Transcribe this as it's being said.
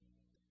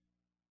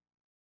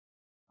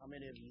How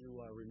many of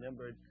you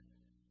remembered?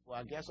 Well,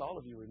 I guess all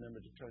of you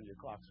remembered to turn your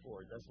clocks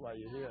forward. That's why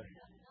you're here.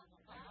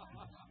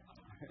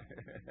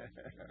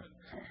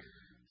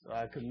 So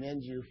I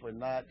commend you for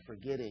not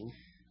forgetting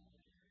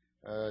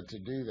to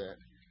do that.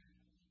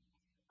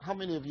 How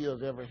many of you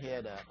have ever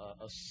had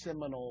a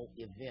seminal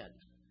event?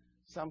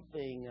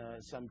 Something,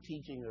 some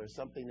teaching or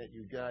something that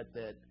you got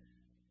that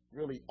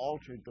really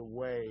altered the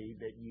way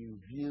that you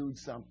viewed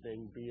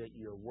something, be it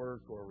your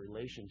work or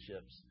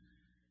relationships?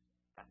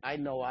 I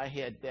know I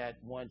had that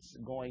once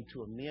going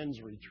to a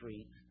men's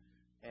retreat,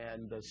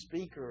 and the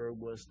speaker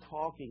was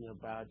talking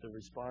about the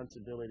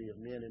responsibility of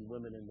men and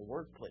women in the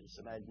workplace,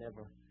 and I'd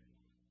never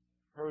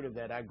heard of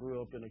that. I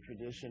grew up in a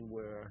tradition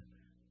where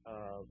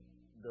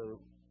the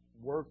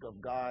work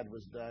of God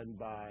was done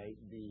by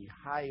the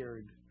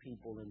hired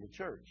people in the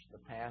church, the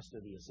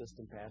pastor, the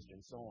assistant pastor,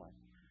 and so on.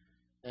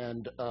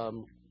 And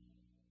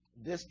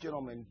this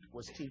gentleman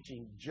was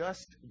teaching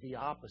just the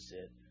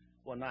opposite.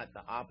 Well, not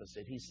the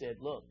opposite. He said,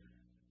 look,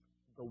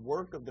 the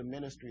work of the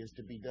ministry is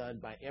to be done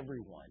by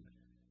everyone.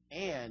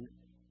 And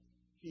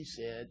he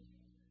said,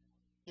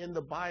 in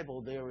the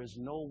Bible, there is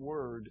no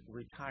word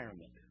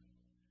retirement.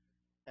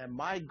 And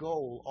my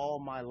goal all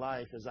my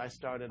life, as I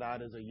started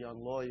out as a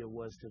young lawyer,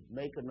 was to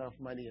make enough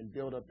money and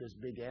build up this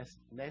big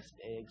nest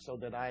egg so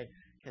that I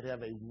could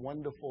have a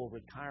wonderful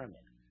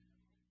retirement.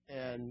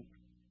 And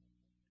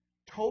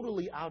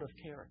totally out of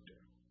character.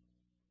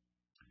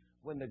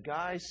 When the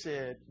guy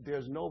said,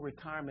 there's no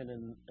retirement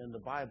in the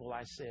Bible,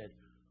 I said,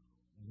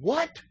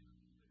 what?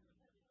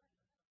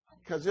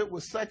 Because it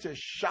was such a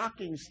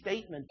shocking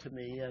statement to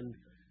me, and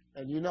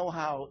you know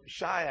how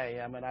shy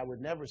I am, and I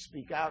would never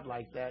speak out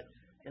like that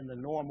in the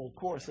normal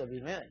course of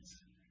events.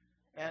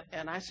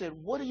 And I said,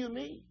 what do you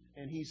mean?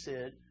 And he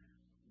said,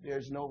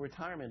 there's no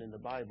retirement in the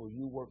Bible.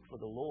 You work for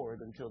the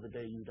Lord until the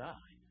day you die.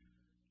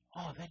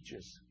 Oh, that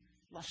just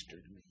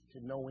flustered me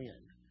to no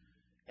end.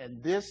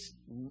 And this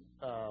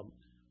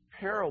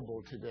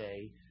parable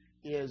today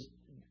is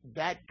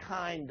that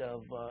kind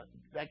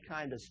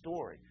of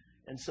story.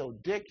 And so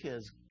Dick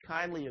has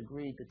kindly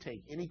agreed to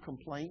take any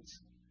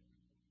complaints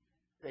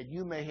that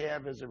you may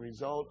have as a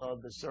result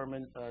of the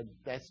sermon.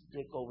 That's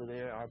Dick over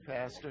there, our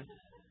pastor.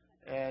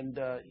 And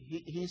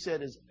he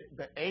said,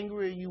 the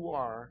angrier you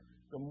are,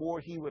 the more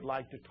he would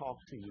like to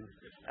talk to you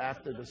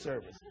after the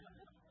service.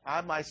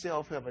 I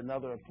myself have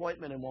another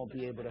appointment and won't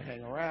be able to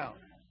hang around.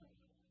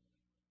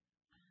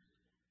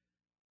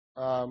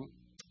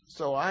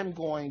 So I'm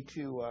going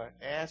to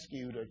ask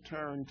you to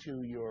turn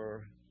to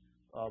your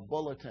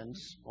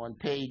bulletins on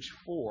page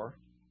 4.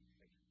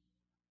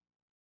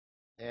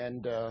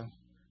 And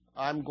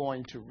I'm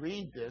going to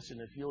read this,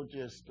 and if you'll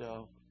just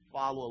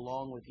follow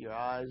along with your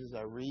eyes as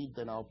I read,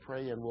 then I'll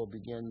pray and we'll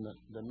begin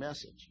the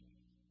message.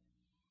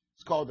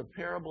 It's called The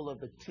Parable of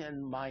the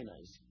 10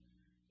 Minas.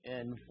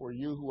 And for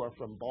you who are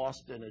from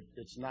Boston,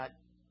 it's not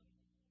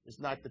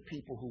the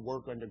people who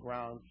work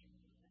underground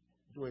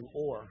doing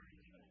ore.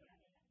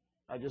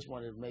 I just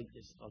wanted to make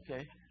this,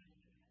 okay?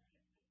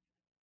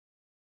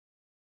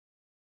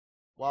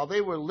 While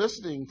they were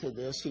listening to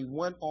this, he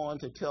went on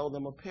to tell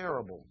them a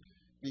parable,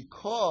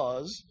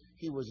 because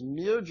he was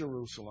near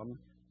Jerusalem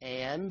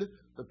and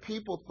the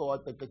people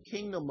thought that the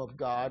kingdom of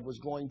God was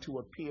going to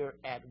appear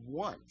at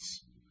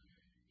once.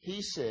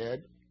 He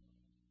said,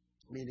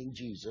 meaning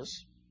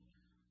Jesus,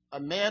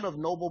 a man of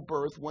noble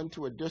birth went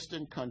to a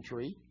distant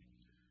country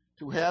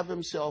to have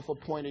himself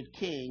appointed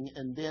king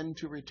and then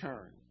to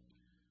return.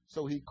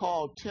 So he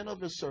called 10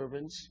 of his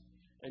servants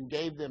and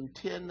gave them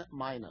 10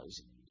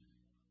 minas.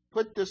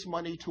 Put this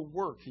money to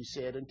work, he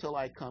said, until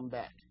I come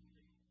back.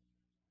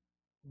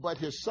 But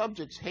his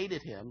subjects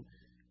hated him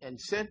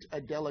and sent a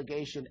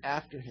delegation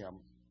after him.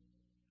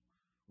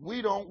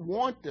 We don't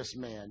want this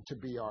man to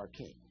be our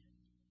king.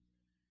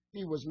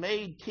 He was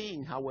made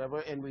king, however,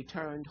 and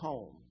returned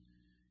home.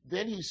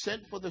 Then he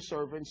sent for the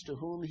servants to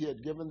whom he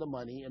had given the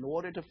money in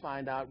order to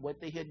find out what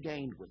they had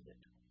gained with it.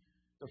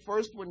 The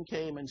first one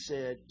came and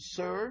said,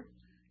 Sir,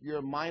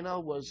 your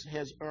mina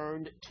has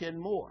earned 10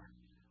 more.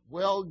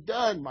 Well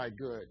done, my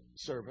good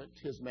servant,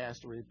 his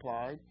master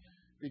replied,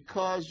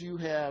 because you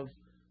have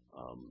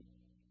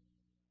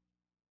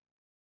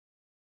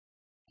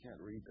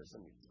can't read this.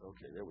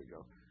 Okay, there we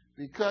go.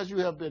 Because you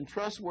have been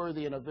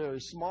trustworthy in a very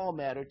small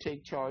matter,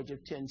 take charge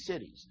of 10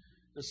 cities.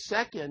 The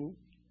second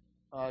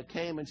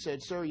came and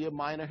said, Sir, your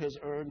mina has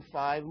earned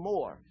 5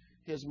 more.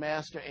 His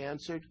master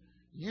answered,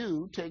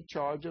 you take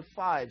charge of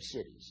 5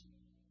 cities.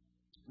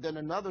 Then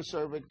another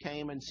servant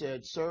came and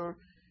said, Sir,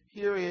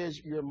 here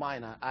is your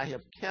mina. I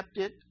have kept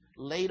it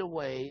laid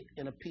away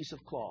in a piece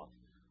of cloth.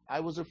 I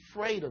was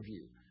afraid of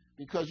you,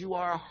 because you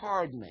are a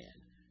hard man.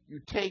 You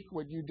take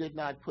what you did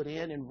not put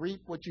in and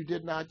reap what you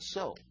did not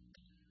sow.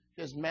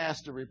 His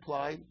master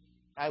replied,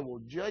 I will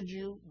judge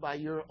you by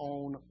your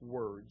own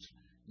words,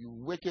 you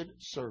wicked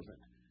servant.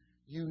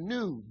 You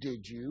knew,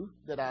 did you,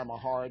 that I'm a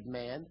hard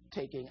man,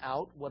 taking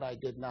out what I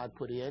did not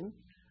put in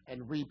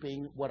and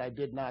reaping what I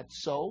did not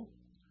sow?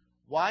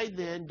 Why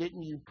then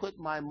didn't you put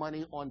my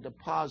money on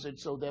deposit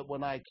so that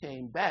when I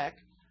came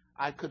back,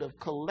 I could have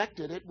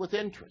collected it with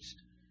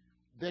interest?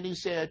 Then he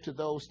said to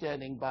those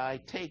standing by,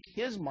 "Take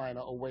his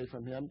mina away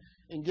from him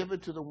and give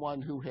it to the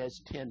one who has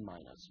 10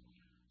 minas."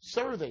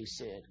 "Sir," they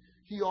said,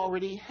 "he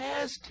already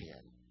has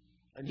 10."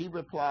 And he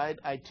replied,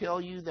 "I tell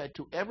you that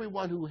to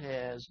everyone who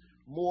has,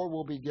 more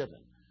will be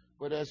given.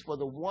 But as for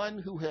the one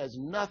who has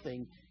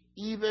nothing,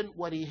 even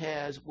what he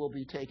has will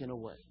be taken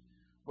away.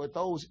 But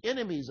those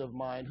enemies of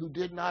mine who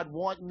did not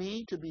want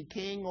me to be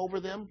king over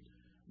them,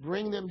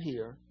 bring them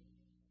here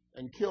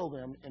and kill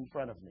them in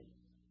front of me."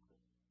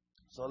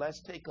 So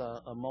let's take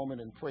a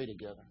moment and pray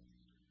together.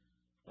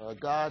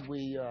 God,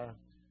 we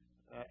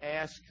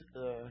ask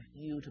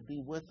you to be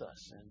with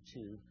us and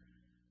to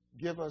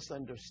give us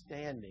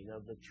understanding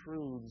of the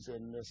truths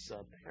in this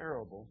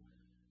parable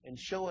and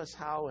show us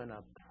how in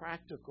a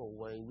practical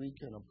way we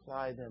can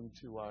apply them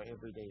to our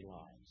everyday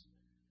lives.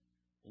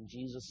 In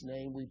Jesus'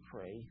 name we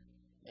pray.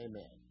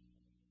 Amen.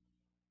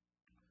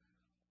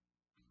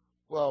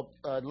 Well,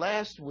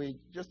 last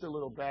week, just a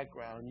little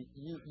background,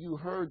 you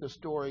heard the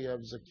story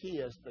of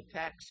Zacchaeus, the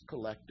tax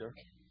collector.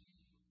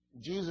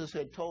 Jesus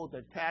had told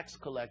the tax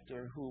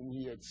collector, whom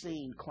he had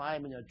seen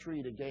climbing a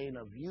tree to gain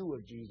a view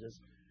of Jesus,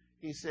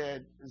 he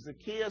said,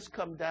 "Zacchaeus,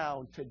 come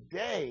down.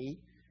 Today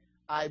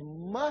I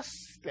must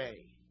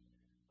stay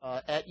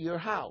at your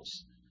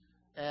house."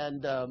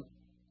 And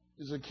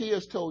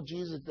Zacchaeus told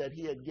Jesus that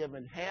he had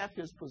given half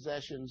his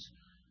possessions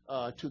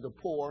to the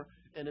poor,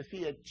 and if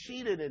he had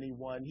cheated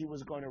anyone, he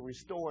was going to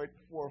restore it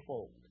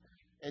fourfold.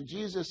 And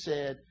Jesus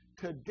said,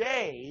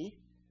 "Today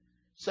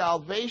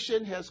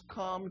salvation has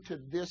come to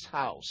this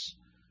house,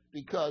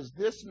 because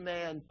this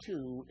man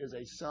too is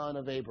a son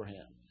of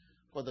Abraham.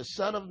 For the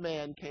Son of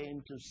Man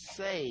came to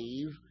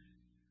seek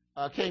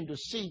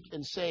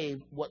and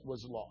save what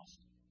was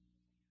lost."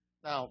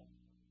 Now,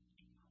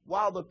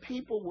 while the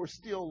people were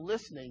still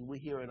listening, we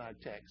hear in our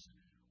text,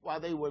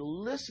 while they were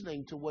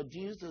listening to what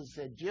Jesus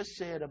had just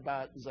said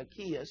about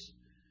Zacchaeus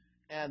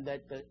and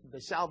that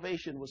the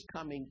salvation was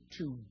coming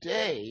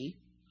today,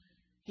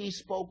 he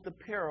spoke the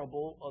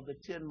parable of the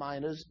 10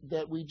 minas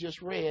that we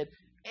just read,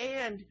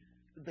 and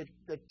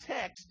the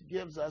text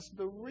gives us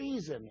the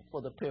reason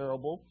for the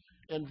parable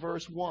in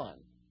verse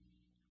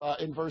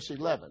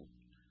 11.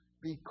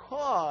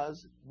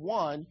 Because,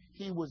 1,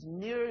 he was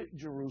near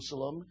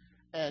Jerusalem,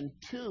 and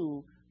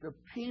 2, the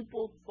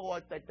people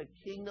thought that the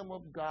kingdom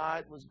of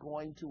God was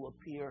going to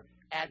appear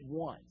at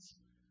once.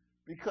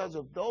 Because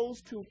of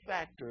those two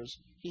factors,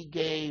 he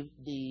gave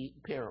the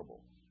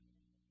parable.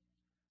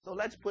 So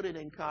let's put it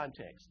in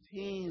context.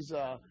 He's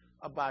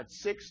about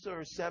 6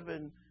 or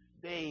 7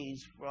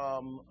 days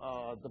from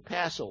the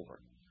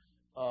Passover.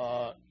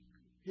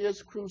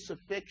 His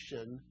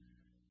crucifixion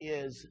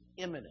is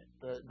imminent.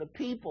 The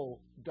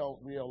people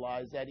don't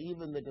realize that.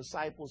 Even the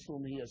disciples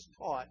whom he has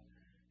taught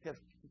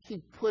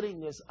keep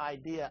putting this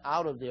idea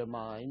out of their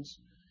minds.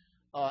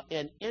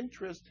 And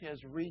interest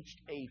has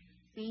reached a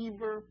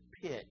fever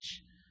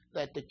pitch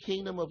that the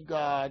kingdom of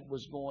God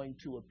was going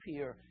to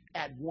appear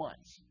at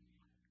once.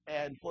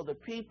 And for the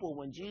people,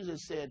 when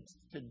Jesus said,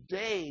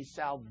 "Today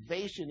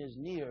salvation is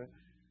near,"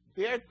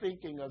 they're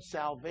thinking of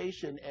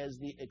salvation as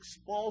the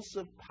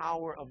expulsive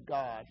power of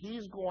God.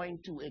 He's going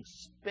to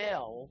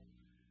expel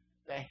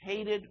the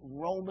hated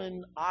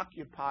Roman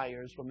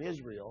occupiers from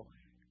Israel,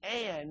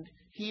 and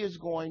he is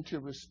going to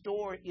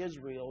restore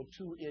Israel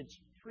to its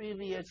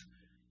previous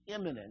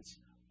eminence,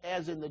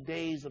 as in the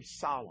days of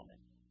Solomon.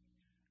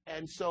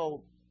 And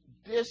so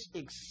this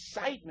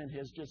excitement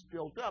has just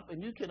built up,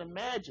 and you can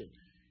imagine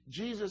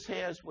Jesus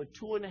has for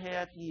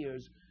 2.5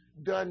 years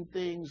done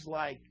things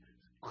like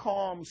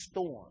calm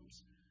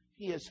storms.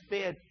 He has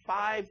fed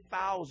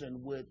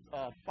 5,000 with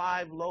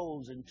 5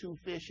 loaves and 2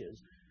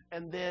 fishes,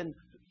 and then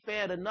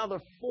fed another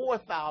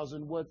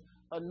 4,000 with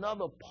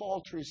another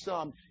paltry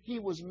sum. He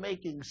was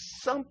making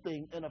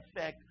something, in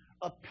effect,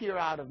 appear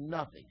out of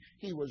nothing.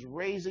 He was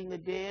raising the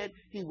dead.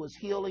 He was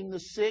healing the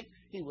sick.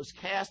 He was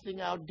casting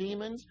out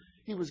demons.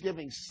 He was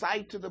giving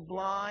sight to the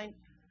blind,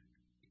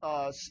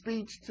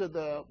 speech to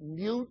the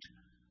mute.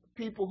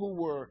 People who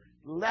were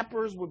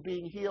lepers were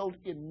being healed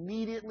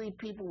immediately.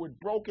 People with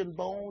broken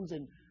bones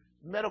and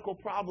medical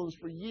problems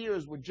for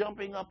years were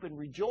jumping up and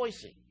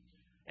rejoicing.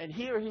 And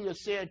here he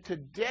has said,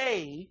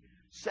 "Today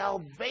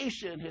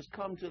salvation has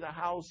come to the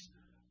house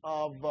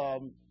of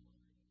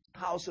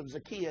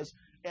Zacchaeus,"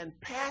 and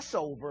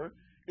Passover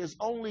is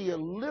only a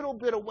little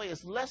bit away.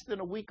 It's less than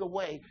a week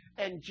away,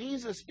 and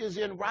Jesus is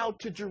en route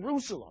to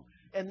Jerusalem.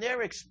 And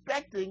they're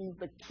expecting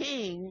the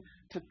king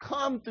to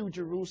come through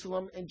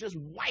Jerusalem and just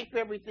wipe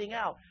everything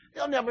out.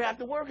 They'll never have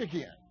to work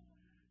again.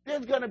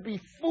 There's going to be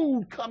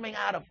food coming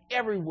out of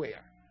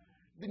everywhere.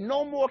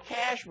 No more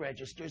cash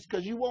registers,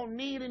 because you won't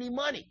need any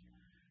money.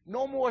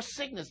 No more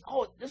sickness.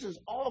 Oh, this is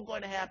all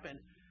going to happen.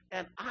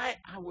 And I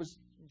was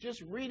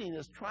just reading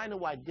this, trying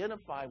to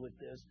identify with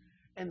this,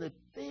 and the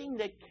thing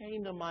that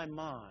came to my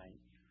mind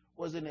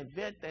was an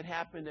event that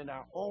happened in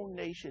our own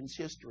nation's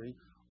history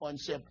on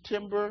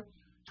September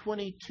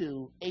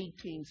 22,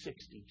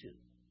 1862.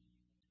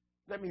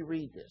 Let me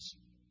read this.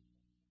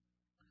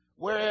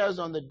 "Whereas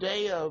on the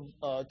day of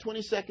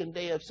 22nd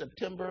day of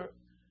September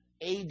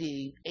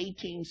A.D.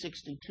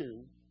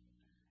 1862,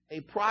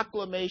 a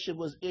proclamation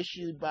was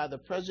issued by the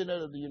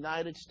President of the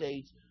United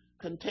States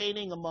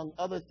containing, among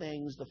other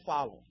things, the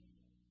following: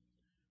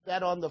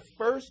 that on the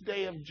first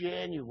day of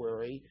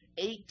January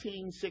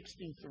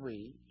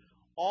 1863,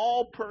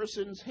 all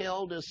persons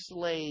held as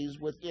slaves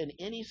within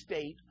any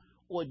state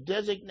or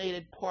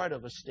designated part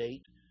of a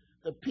state,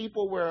 the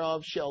people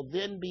whereof shall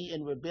then be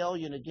in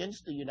rebellion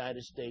against the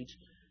United States,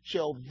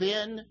 shall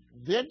then,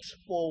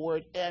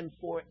 thenceforward, and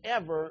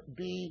forever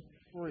be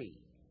free.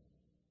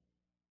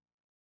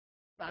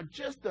 Now,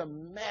 just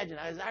imagine,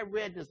 as I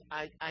read this,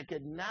 I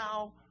could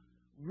now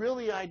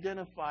really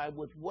identify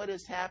with what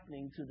is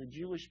happening to the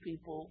Jewish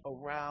people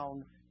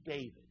around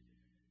David.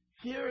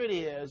 Here it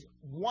is,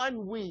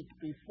 1 week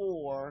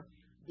before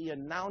the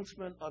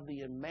announcement of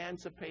the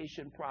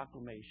Emancipation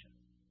Proclamation.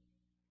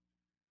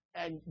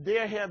 And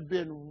there have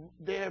been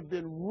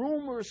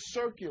rumors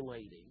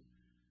circulating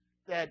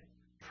that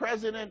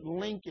President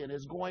Lincoln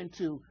is going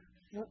to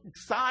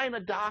sign a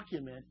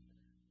document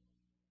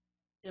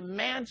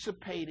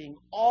emancipating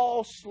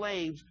all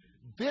slaves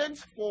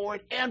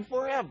thenceforward and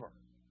forever.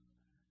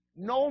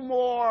 No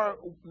more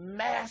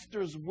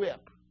master's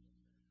whip.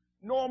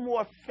 No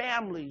more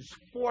families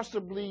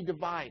forcibly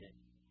divided.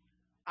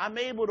 I'm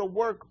able to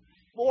work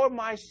for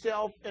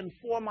myself and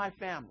for my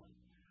family.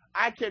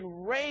 I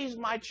can raise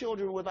my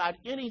children without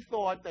any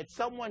thought that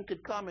someone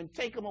could come and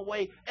take them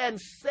away and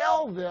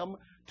sell them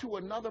to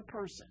another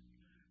person.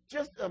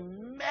 Just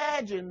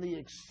imagine the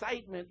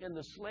excitement in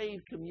the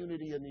slave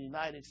community in the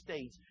United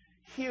States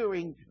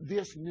hearing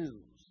this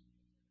news.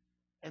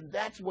 And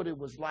that's what it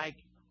was like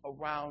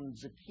around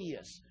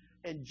Zacchaeus.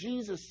 And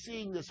Jesus,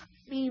 seeing this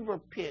fever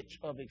pitch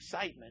of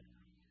excitement,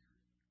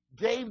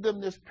 gave them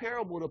this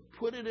parable to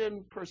put it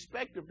in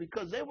perspective,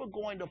 because they were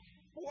going to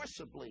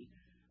forcibly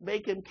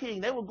make him king.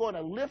 They were going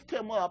to lift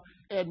him up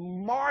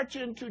and march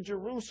into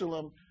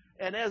Jerusalem.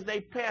 And as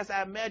they passed,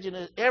 I imagine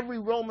that every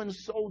Roman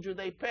soldier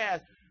they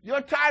passed,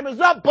 your time is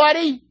up,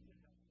 buddy.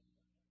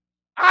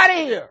 Out of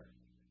here.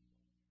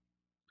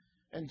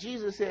 And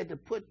Jesus had to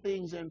put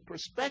things in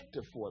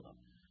perspective for them.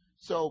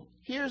 So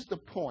here's the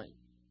point.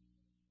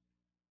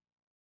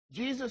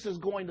 Jesus is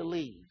going to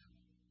leave.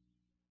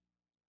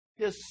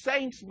 His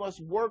saints must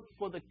work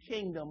for the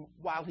kingdom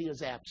while he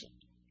is absent,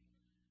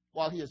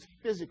 while he is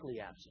physically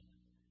absent.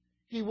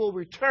 He will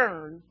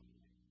return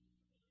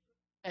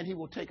and he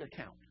will take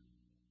account.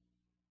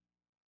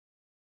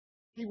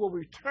 He will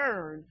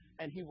return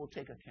and he will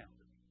take account.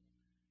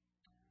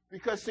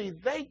 Because, see,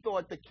 they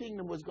thought the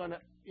kingdom was going to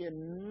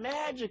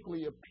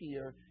magically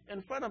appear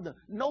in front of them.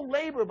 No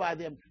labor by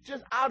them,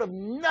 just out of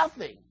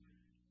nothing.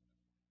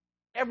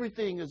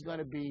 Everything is going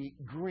to be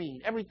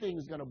green. Everything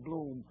is going to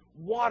bloom.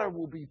 Water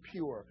will be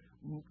pure.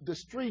 The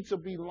streets will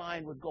be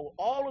lined with gold.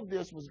 All of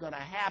this was going to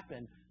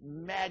happen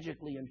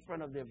magically in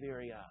front of their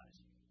very eyes.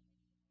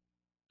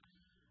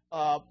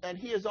 And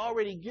he has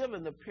already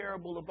given the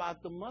parable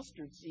about the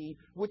mustard seed,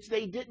 which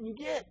they didn't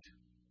get.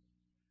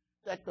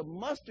 That the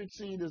mustard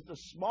seed is the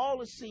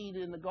smallest seed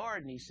in the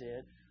garden, he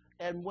said.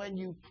 And when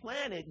you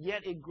plant it,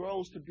 yet it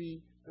grows to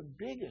be the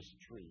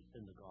biggest tree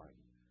in the garden.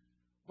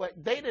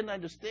 But they didn't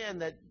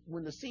understand that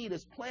when the seed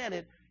is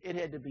planted, it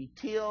had to be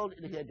tilled,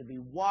 it had to be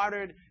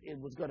watered, it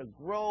was going to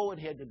grow, it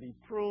had to be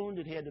pruned,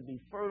 it had to be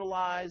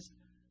fertilized.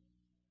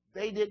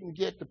 They didn't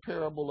get the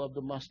parable of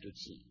the mustard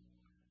seed.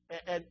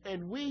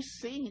 And we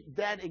see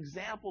that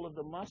example of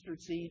the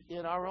mustard seed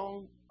in our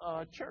own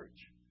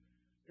church.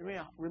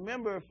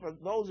 Remember, for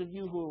those of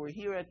you who were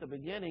here at the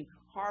beginning,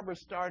 Harbor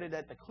started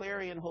at the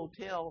Clarion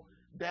Hotel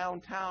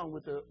downtown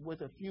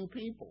with a few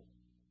people.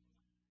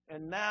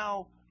 And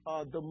now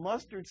the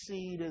mustard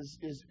seed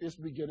is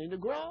beginning to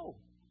grow.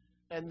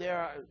 And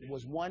there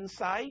was one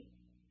site,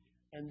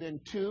 and then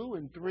 2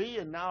 and 3,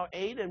 and now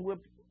 8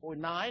 or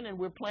 9, and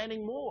we're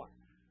planting more.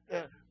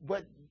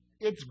 But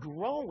it's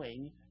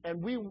growing,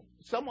 and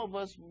some of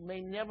us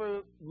may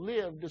never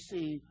live to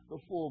see the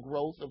full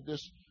growth of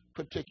this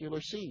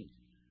particular seed.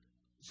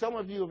 Some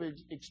of you have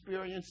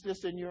experienced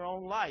this in your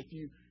own life.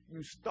 You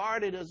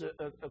started as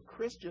a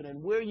Christian,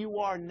 and where you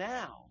are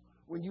now,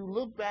 when you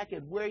look back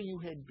at where you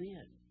had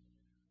been,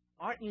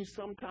 aren't you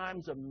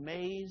sometimes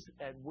amazed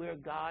at where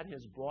God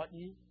has brought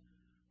you?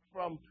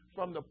 From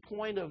the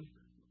point of,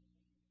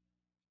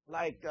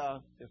 like,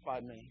 if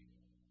I may,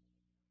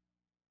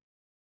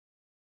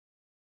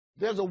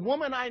 there's a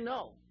woman I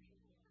know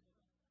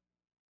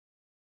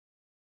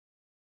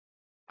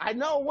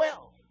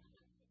well,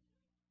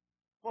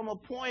 from a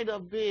point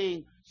of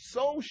being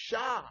so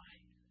shy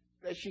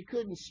that she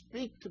couldn't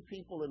speak to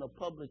people in a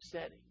public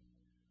setting.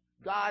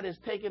 God has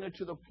taken her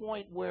to the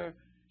point where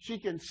she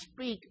can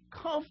speak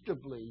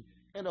comfortably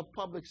in a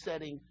public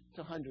setting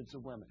to hundreds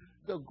of women.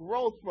 The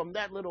growth from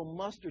that little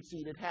mustard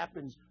seed, it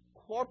happens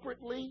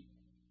corporately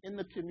in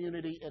the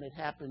community, and it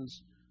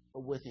happens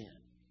within.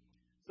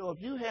 So if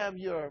you have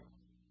your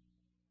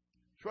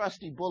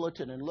trusty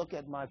bulletin and look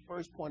at my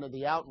first point of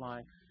the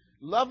outline,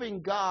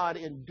 loving God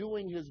and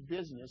doing his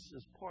business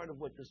is part of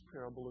what this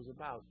parable is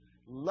about.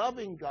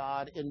 Loving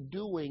God and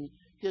doing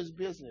his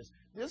business.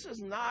 This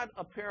is not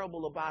a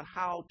parable about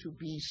how to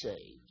be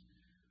saved.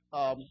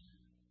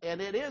 And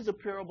it is a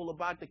parable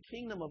about the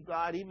kingdom of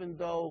God, even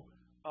though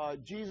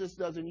Jesus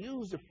doesn't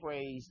use the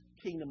phrase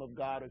kingdom of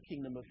God or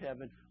kingdom of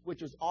heaven,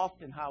 which is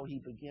often how he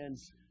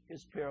begins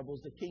his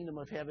parables. The kingdom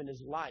of heaven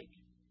is like.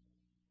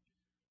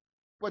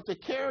 But the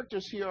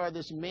characters here are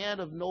this man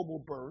of noble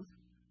birth,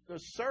 the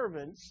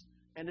servants,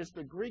 and it's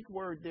the Greek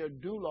word there,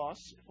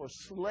 doulos, for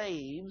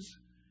slaves,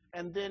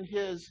 and then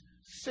his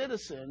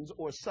citizens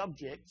or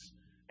subjects,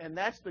 and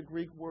that's the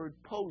Greek word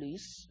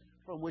polis,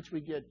 from which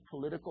we get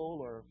political,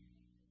 or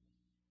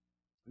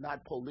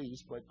not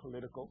police, but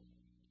political.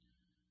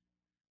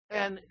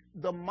 And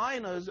the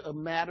minas, a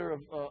matter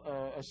of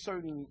a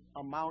certain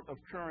amount of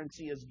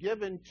currency, is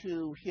given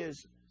to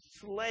his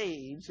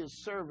slaves,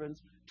 his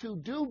servants, to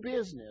do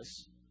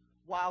business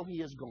while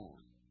he is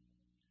gone.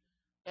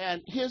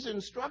 And his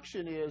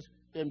instruction is,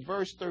 in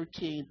verse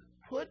 13,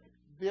 put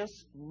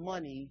this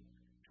money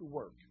to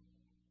work.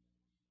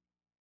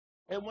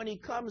 And when he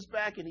comes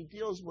back and he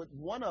deals with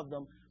one of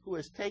them who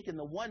has taken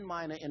the 1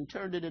 mina and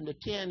turned it into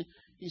 10,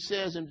 he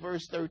says in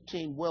verse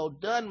 13, well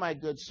done, my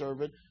good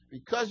servant,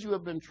 because you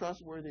have been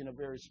trustworthy in a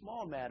very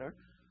small matter,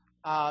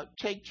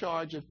 take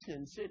charge of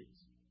 10 cities.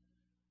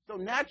 So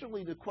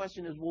naturally the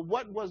question is, well,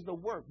 what was the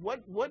work?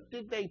 What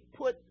did they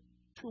put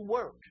to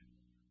work?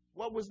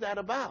 What was that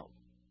about?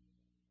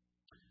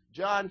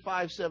 John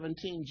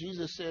 5:17,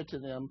 Jesus said to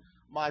them,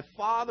 my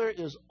Father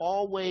is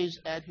always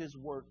at his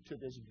work to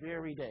this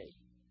very day,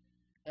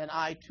 and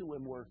I too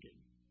am working.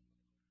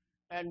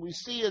 And we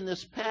see in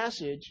this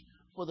passage,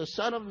 for the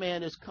Son of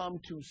Man is come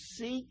to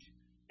seek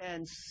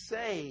and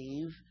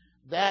save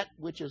that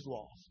which is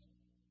lost.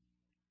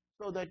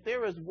 So that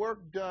there is work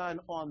done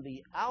on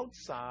the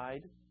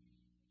outside,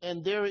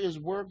 and there is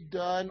work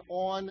done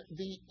on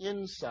the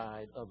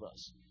inside of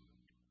us.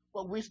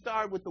 But we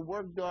start with the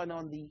work done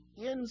on the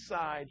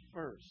inside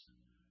first.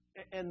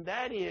 And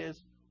that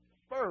is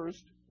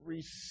first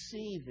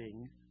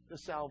receiving the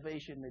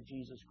salvation that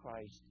Jesus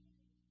Christ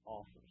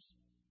offers.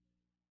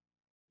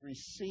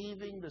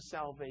 Receiving the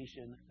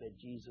salvation that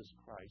Jesus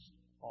Christ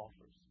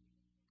offers.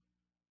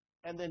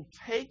 And then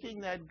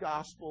taking that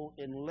gospel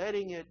and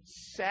letting it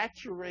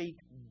saturate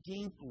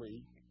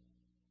deeply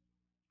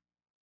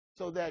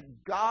so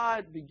that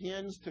God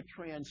begins to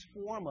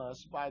transform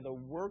us by the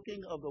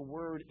working of the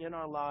Word in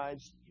our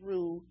lives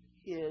through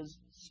His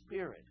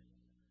Spirit.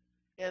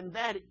 And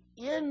that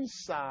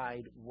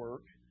inside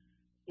work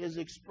is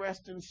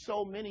expressed in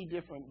so many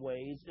different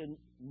ways, and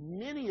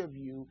many of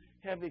you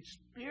have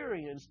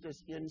experienced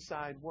this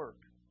inside work,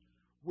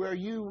 where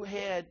you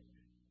had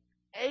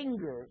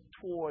anger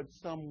towards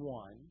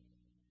someone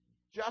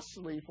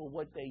justly for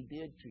what they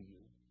did to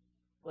you,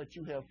 but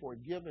you have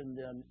forgiven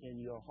them in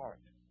your heart.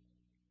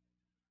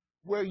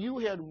 Where you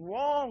had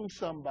wronged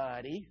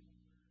somebody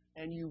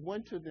and you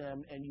went to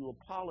them and you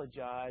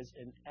apologized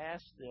and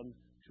asked them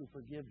to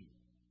forgive you.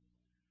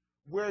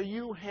 Where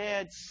you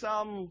had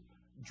some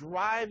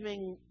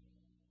driving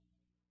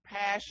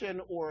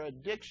passion or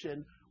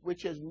addiction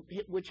which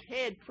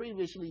had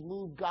previously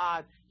moved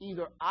God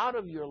either out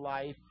of your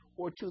life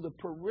or to the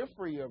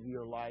periphery of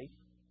your life,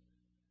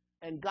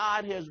 and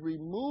God has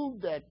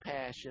removed that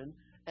passion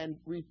and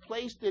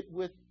replaced it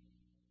with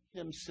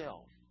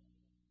Himself.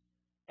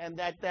 And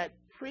that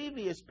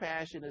previous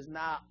passion is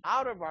now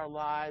out of our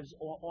lives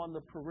or on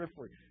the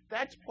periphery.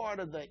 That's part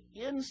of the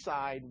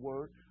inside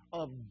work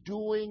of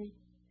doing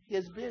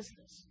His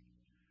business.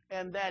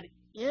 And that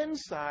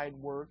inside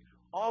work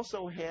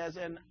also has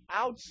an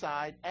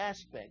outside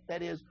aspect.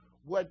 That is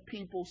what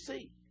people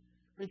see.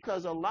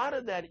 Because a lot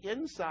of that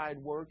inside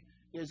work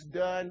is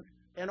done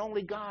and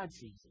only God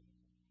sees it.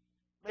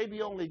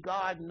 Maybe only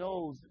God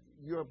knows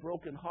your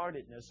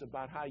brokenheartedness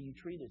about how you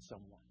treated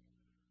someone.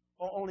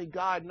 Or only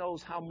God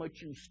knows how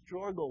much you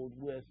struggled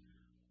with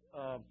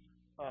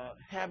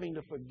having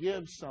to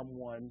forgive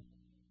someone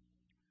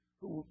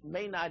who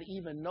may not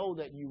even know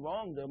that you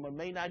wronged them or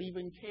may not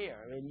even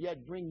care, and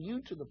yet bring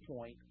you to the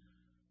point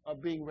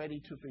of being ready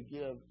to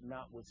forgive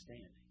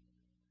notwithstanding.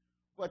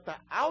 But the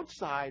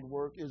outside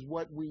work is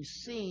what we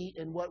see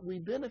and what we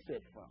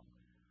benefit from.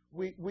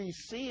 We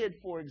see it,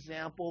 for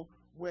example,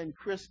 when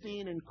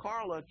Christine and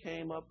Carla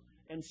came up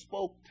and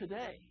spoke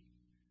today,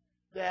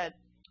 that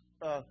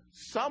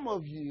some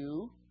of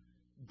you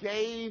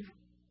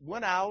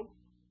went out,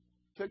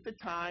 took the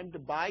time to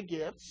buy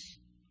gifts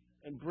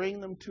and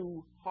bring them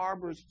to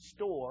Harbor's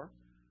store,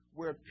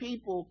 where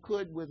people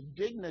could with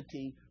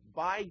dignity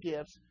buy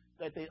gifts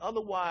that they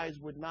otherwise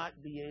would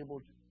not be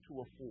able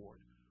to afford.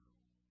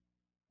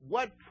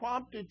 What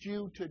prompted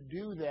you to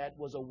do that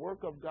was a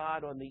work of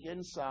God on the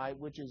inside,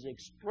 which is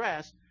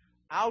expressed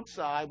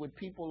outside with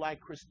people like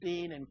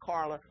Christine and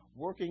Carla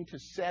working to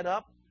set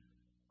up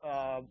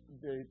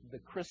the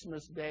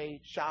Christmas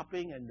Day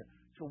shopping and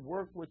to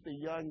work with the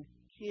young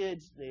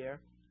kids there.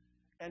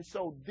 And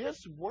so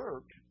this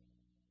work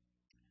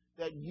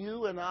that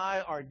you and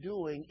I are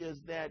doing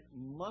is that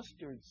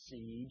mustard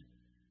seed.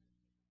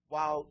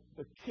 While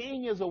the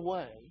king is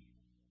away,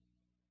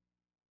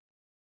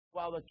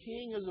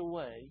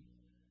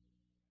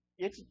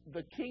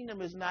 The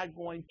kingdom is not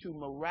going to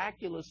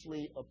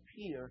miraculously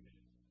appear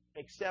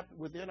except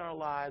within our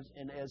lives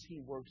and as he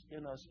works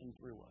in us and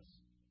through us.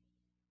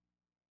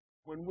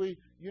 When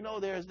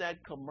there's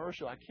that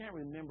commercial, I can't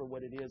remember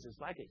what it is. It's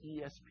like an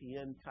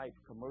ESPN type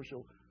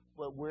commercial,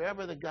 but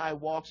wherever the guy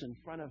walks in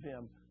front of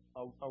him,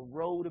 a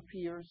road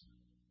appears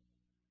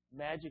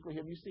magically.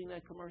 Have you seen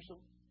that commercial?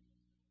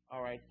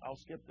 All right, I'll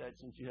skip that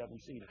since you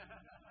haven't seen it.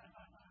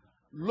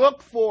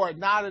 Look for it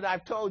now that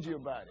I've told you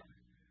about it.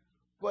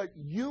 But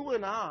you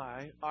and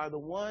I are the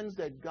ones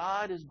that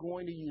God is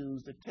going to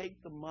use to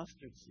take the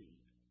mustard seed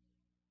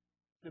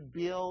to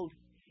build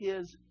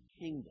his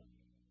kingdom.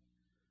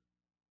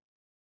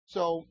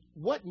 So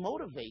what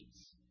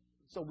motivates?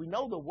 So we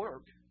know the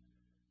work.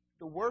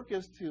 The work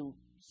is to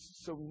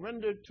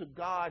surrender to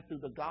God through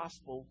the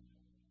gospel,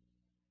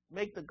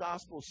 make the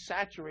gospel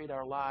saturate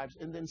our lives,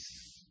 and then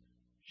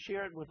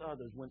share it with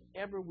others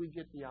whenever we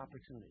get the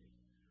opportunity.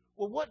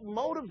 Well, what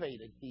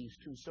motivated these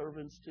two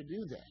servants to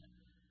do that?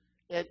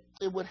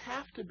 It would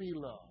have to be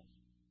love.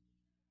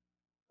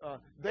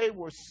 They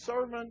were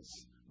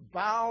servants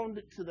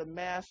bound to the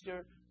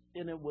master,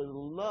 and it was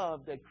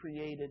love that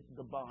created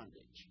the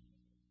bondage.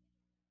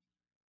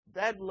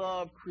 That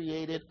love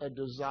created a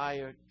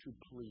desire to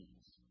please.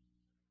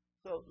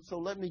 So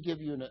let me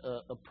give you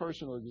a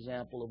personal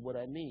example of what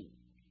I mean.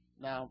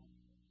 Now,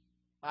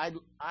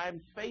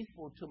 I'm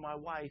faithful to my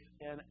wife,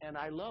 and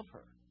I love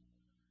her.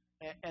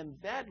 And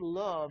that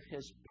love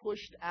has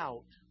pushed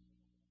out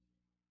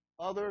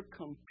other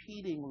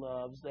competing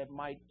loves that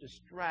might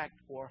distract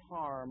or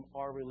harm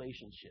our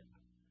relationship.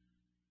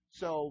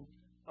 So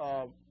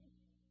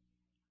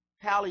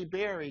Halle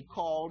Berry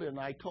called, and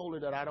I told her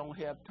that I don't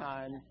have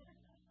time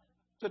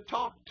to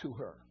talk to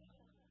her.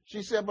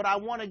 She said, but I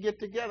want to get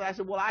together. I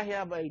said, well, I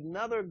have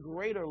another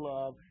greater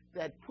love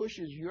that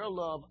pushes your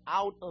love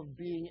out of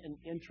being an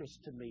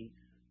interest to me.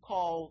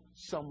 Call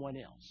someone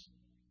else.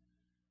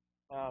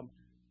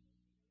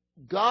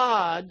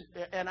 God,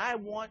 and I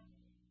want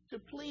to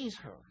please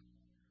her.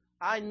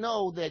 I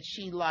know that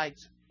she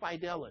likes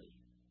fidelity.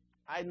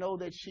 I know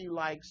that she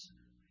likes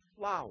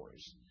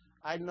flowers.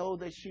 I know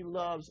that she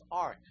loves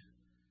art.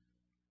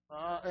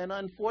 And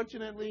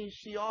unfortunately,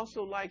 she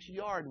also likes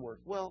yard work.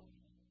 Well,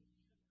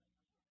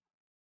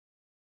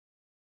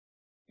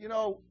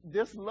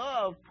 this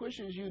love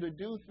pushes you to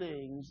do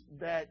things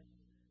that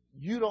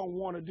you don't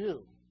want to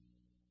do.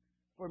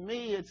 For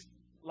me, it's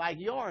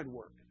like yard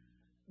work.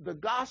 The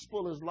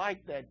gospel is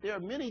like that. There are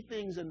many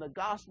things in the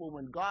gospel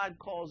when God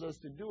calls us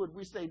to do it,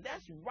 we say,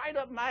 that's right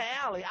up my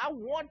alley. I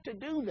want to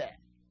do that.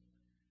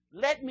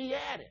 Let me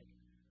at it.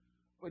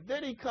 But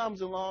then he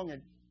comes along,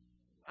 and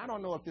I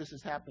don't know if this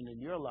has happened in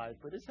your life,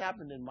 but it's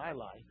happened in my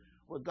life,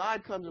 where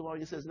God comes along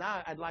and says,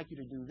 now I'd like you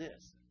to do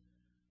this.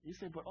 You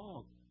say, but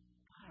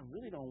I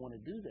really don't want to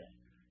do that.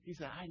 He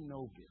said, I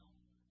know, Bill,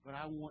 but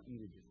I want you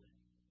to do it.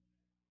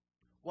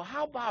 Well,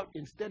 how about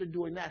instead of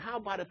doing that, how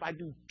about if I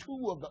do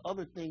two of the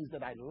other things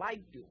that I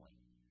like doing?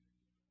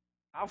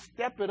 I'll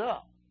step it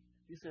up.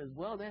 He says,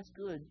 well, that's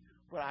good,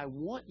 but I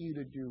want you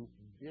to do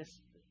this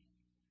thing.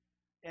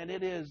 And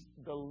it is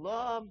the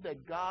love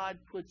that God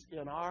puts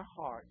in our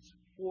hearts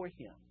for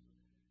him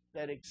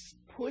that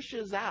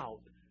pushes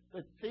out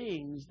the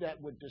things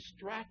that would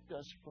distract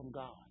us from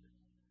God,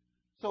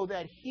 so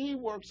that he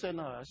works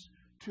in us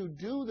to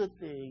do the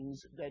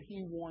things that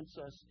he wants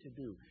us to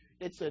do.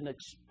 It's an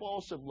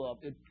expulsive love.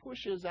 It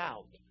pushes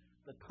out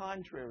the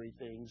contrary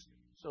things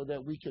so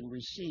that we can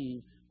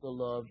receive the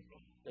love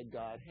that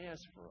God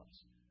has for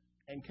us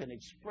and can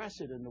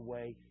express it in the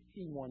way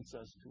he wants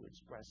us to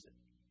express it.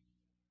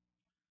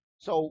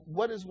 So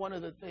what is one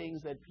of the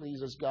things that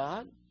pleases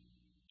God?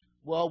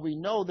 Well, we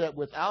know that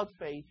without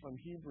faith, from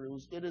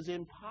Hebrews, it is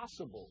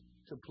impossible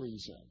to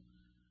please him.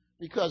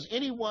 Because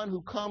anyone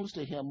who comes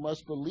to him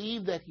must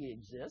believe that he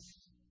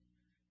exists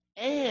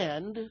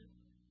and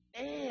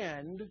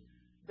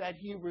that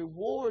he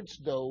rewards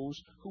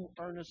those who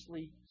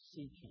earnestly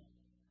seek him.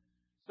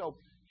 So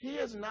he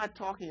is not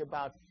talking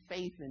about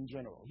faith in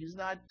general. He's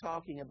not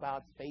talking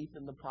about faith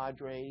in the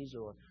Padres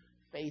or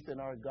faith in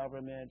our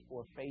government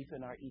or faith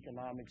in our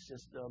economic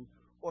system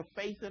or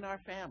faith in our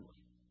family.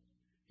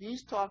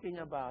 He's talking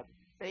about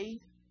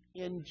faith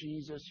in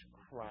Jesus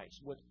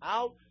Christ.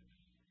 Without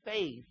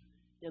faith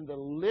in the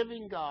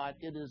living God,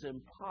 it is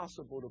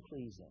impossible to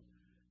please him.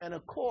 And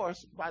of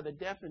course, by the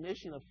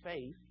definition of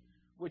faith,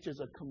 which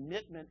is a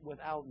commitment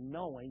without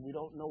knowing, we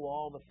don't know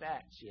all the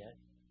facts yet,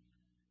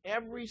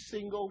 every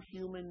single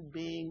human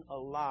being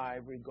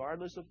alive,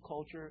 regardless of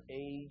culture,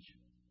 age,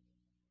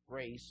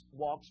 race,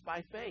 walks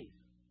by faith.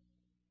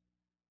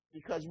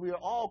 Because we are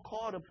all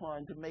called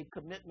upon to make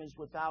commitments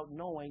without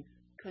knowing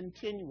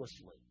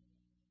continuously.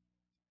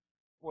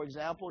 For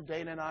example,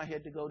 Dana and I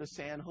had to go to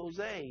San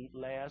Jose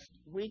last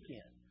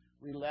weekend.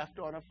 We left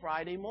on a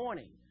Friday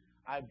morning.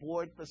 I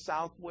boarded the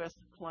Southwest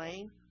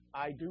plane.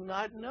 I do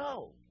not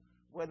know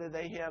whether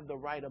they have the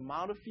right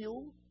amount of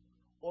fuel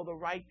or the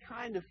right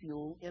kind of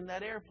fuel in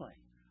that airplane.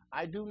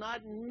 I do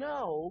not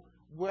know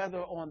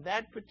whether on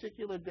that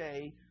particular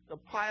day the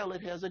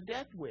pilot has a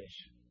death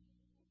wish.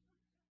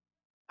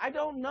 I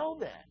don't know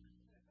that.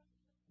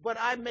 But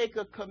I make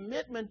a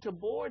commitment to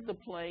board the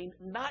plane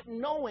not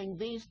knowing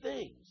these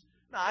things.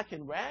 Now, I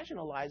can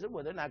rationalize it.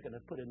 Well, they're not going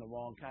to put in the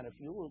wrong kind of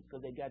fuel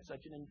because they got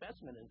such an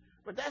investment in it.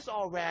 But that's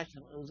all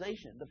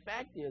rationalization. The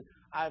fact is,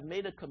 I've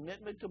made a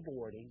commitment to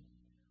boarding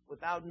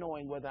without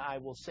knowing whether I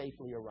will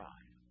safely arrive.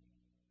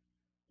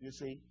 You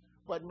see?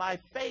 But my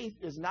faith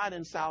is not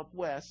in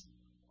Southwest,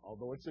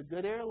 although it's a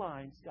good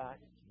airline, Scott.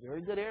 It's a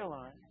very good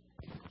airline.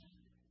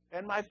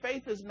 And my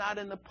faith is not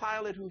in the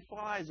pilot who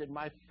flies it.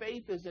 My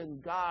faith is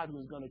in God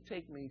who's going to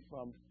take me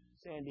from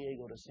San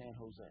Diego to San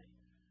Jose.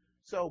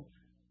 So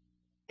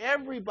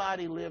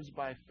everybody lives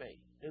by faith.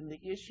 And the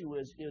issue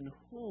is, in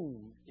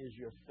whom is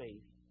your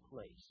faith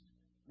placed?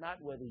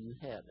 Not whether you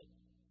have it.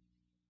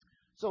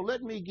 So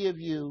let me give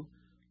you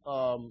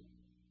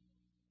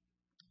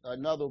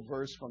another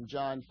verse from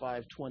John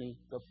 5:20.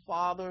 The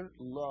Father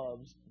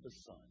loves the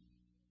Son.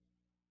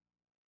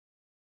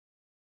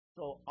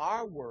 So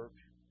our work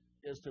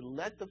is to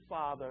let the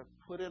Father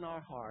put in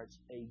our hearts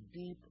a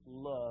deep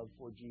love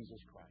for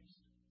Jesus Christ.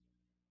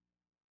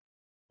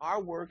 Our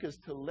work is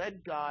to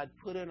let God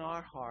put in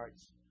our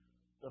hearts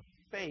the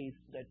faith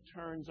that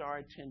turns our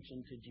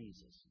attention to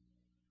Jesus.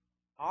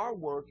 Our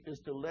work is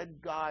to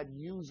let God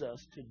use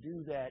us to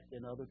do that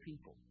in other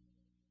people,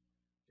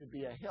 to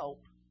be a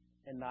help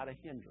and not a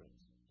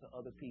hindrance to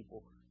other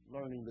people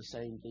learning the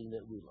same thing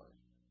that we learn.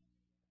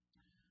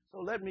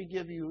 So let me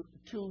give you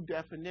two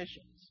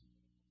definitions.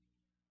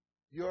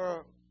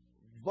 Your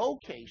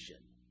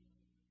vocation,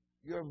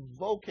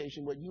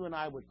 what you and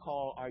I would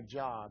call our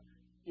job,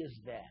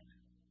 is that.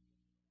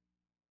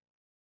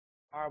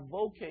 Our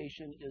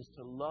vocation is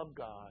to love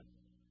God,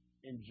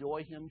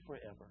 enjoy Him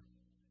forever,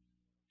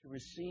 to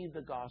receive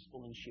the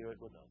gospel and share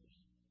it with others.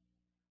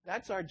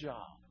 That's our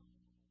job.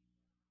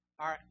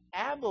 Our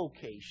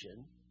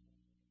avocation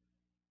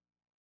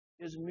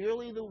is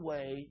merely the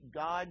way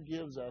God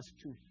gives us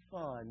to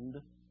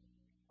fund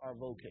our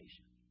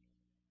vocation.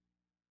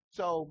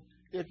 So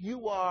if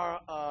you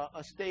are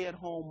a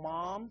stay-at-home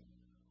mom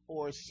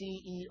or a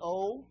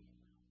CEO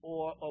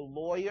or a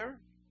lawyer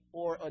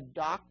or a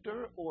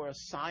doctor or a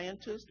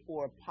scientist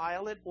or a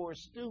pilot or a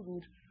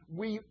student,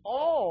 we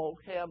all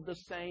have the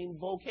same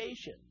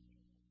vocation.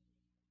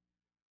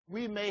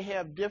 We may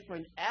have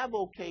different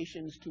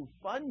avocations to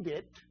fund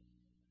it,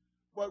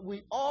 but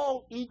we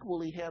all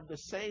equally have the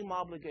same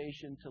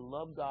obligation to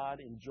love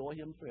God, enjoy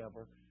Him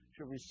forever,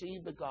 to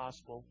receive the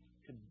gospel,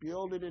 to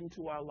build it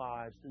into our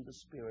lives through the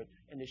Spirit,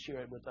 and to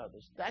share it with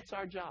others. That's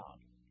our job.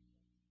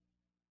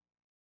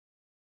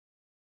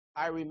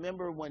 I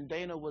remember when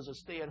Dana was a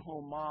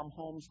stay-at-home mom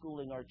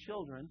homeschooling our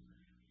children,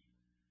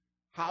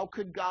 how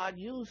could God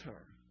use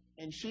her?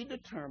 And she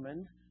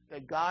determined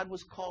that God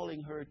was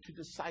calling her to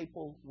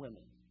disciple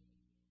women,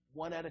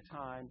 one at a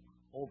time,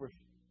 over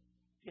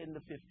 10 to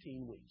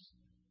 15 weeks.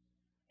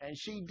 And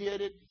she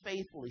did it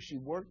faithfully. She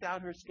worked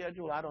out her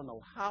schedule. I don't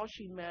know how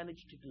she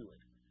managed to do it,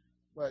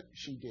 but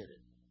she did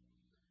it.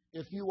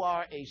 If you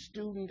are a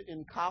student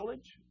in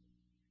college,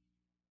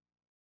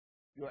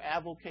 your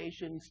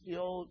avocation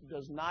still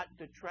does not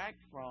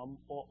detract from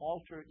or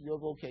alter your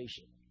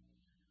vocation.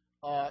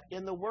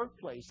 In the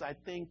workplace, I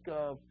think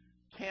of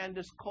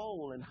Candace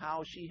Cole and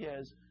how she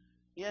has,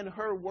 in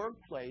her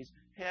workplace,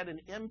 had an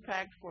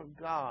impact for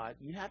God.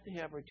 You have to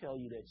have her tell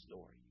you that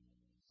story.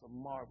 It's a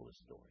marvelous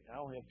story. I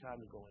don't have time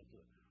to go into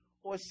it.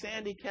 Or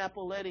Sandy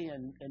Capoletti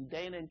and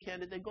Dana and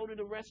Candace, they go to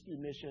the rescue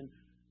mission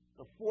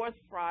the fourth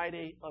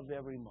Friday of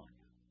every month.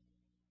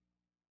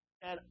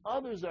 And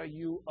others are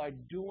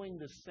doing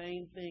the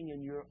same thing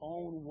in your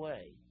own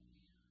way.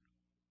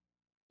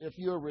 If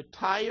you're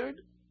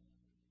retired,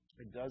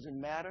 it doesn't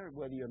matter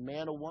whether you're a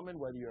man or woman,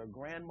 whether you're a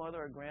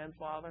grandmother or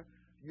grandfather,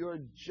 your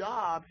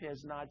job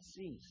has not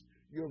ceased.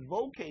 Your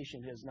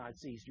vocation has not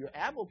ceased. Your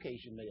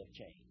avocation may have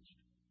changed.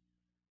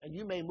 And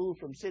you may move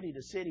from city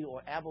to city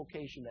or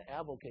avocation to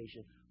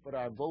avocation, but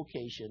our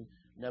vocation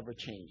never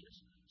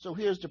changes. So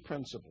here's the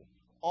principle.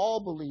 All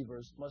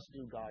believers must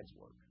do God's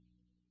work.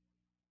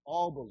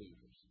 All believers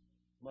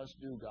must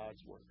do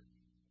God's work.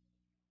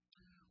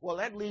 Well,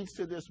 that leads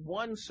to this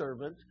one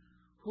servant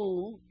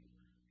who,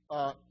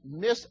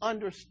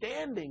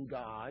 misunderstanding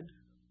God,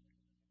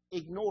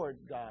 ignored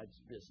God's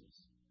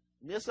business.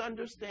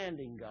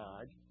 Misunderstanding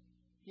God,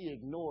 he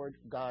ignored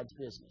God's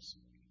business.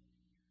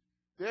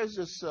 There's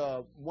this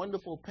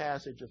wonderful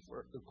passage,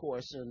 of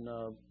course, in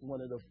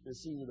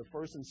it's either the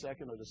first and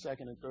second or the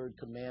second and third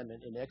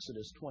commandment in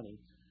Exodus 20.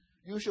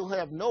 You shall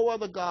have no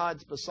other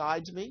gods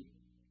beside me.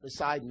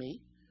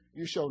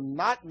 You shall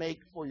not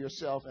make for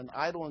yourself an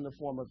idol in the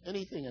form of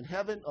anything in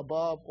heaven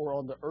above or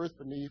on the earth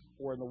beneath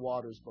or in the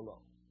waters below.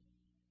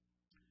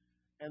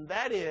 And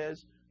that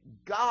is,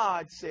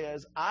 God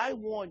says, I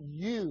want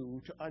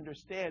you to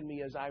understand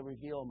me as I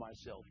reveal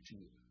myself to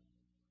you.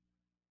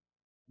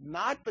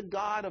 Not the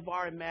God of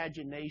our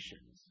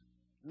imaginations,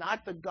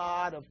 not the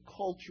God of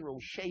cultural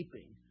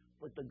shaping,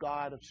 but the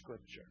God of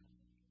Scripture.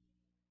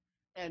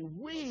 And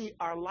we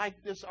are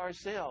like this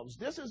ourselves.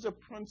 This is a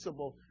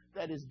principle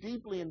that is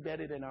deeply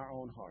embedded in our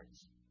own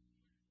hearts.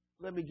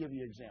 Let me give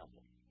you an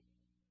example.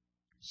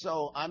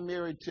 So I'm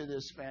married to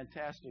this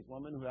fantastic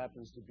woman who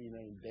happens to be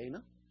named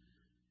Dana.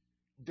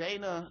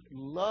 Dana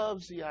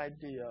loves the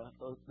idea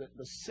of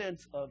the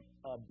sense of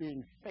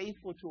being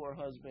faithful to her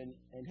husband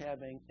and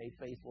having a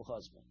faithful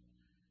husband.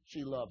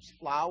 She loves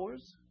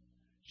flowers,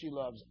 she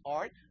loves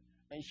art,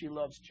 and she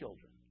loves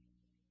children.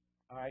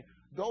 All right?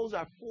 Those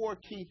are four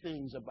key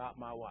things about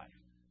my wife.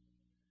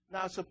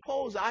 Now,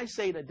 suppose I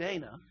say to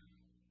Dana,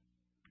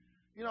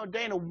 you know,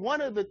 Dana, one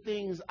of the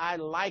things I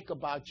like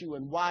about you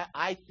and why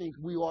I think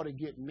we ought to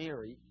get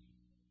married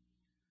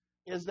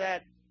is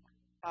that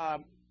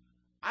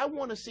I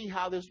want to see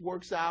how this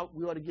works out.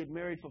 We ought to get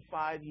married for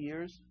 5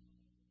 years.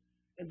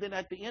 And then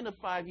at the end of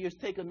 5 years,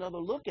 take another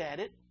look at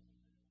it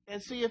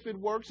and see if it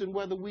works and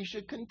whether we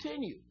should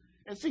continue.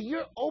 And see,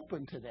 you're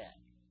open to that.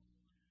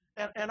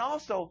 And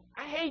also,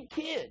 I hate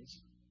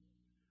kids.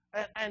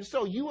 And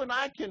so you and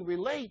I can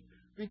relate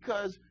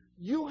because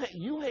you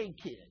hate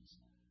kids.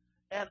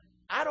 And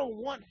I don't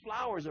want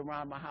flowers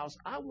around my house.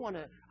 I want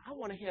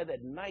to have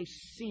that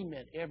nice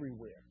cement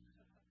everywhere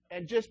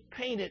and just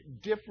paint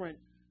it different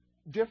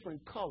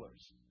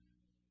colors.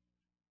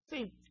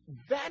 See,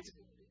 that's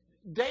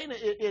Dana.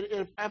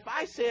 If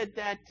I said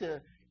that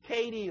to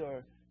Katie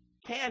or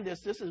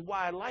Candace, this is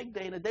why I like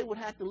Dana, they would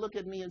have to look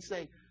at me and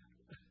say,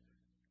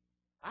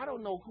 I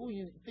don't know who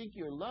you think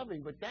you're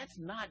loving, but that's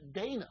not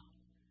Dana.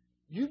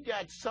 You've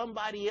got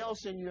somebody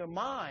else in your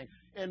mind.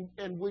 And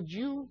would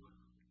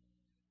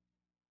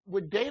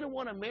Dana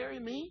want to marry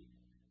me?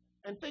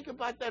 And think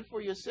about that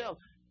for yourself.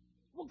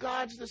 Well,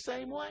 God's the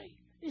same way.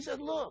 He said,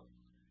 look,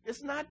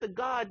 it's not the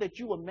God that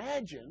you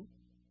imagine.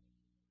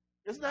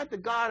 It's not the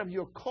God of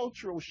your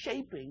cultural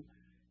shaping.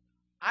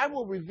 I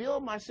will reveal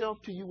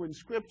myself to you in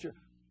Scripture.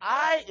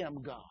 I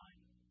am God.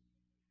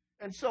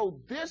 And so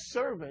this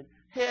servant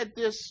had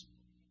this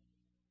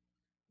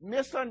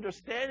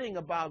misunderstanding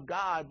about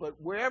God, but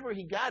wherever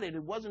he got it,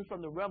 it wasn't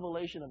from the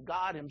revelation of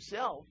God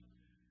himself.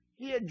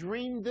 He had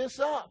dreamed this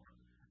up.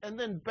 And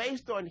then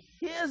based on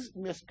his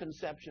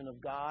misconception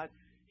of God,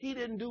 he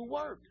didn't do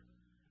work.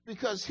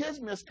 Because his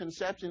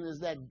misconception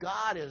is that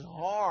God is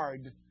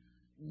hard,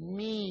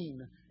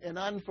 mean, and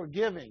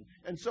unforgiving.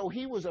 And so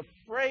he was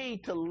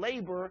afraid to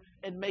labor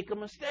and make a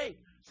mistake.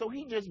 So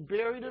he just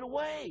buried it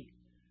away,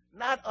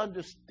 not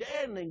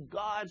understanding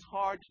God's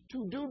heart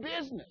to do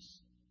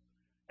business.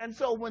 And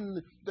so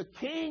when the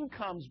king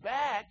comes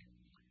back,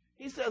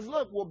 he says,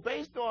 look, well,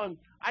 based on,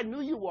 I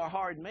knew you were a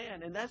hard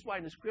man. And that's why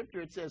in the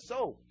scripture it says,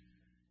 so,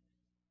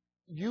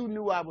 you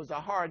knew I was a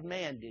hard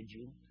man, did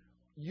you?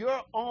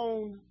 Your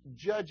own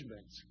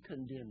judgments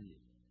condemn you.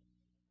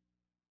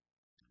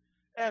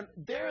 And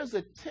there is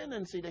a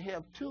tendency to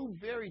have two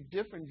very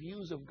different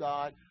views of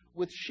God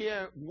which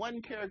share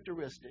one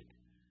characteristic.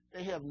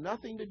 They have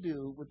nothing to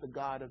do with the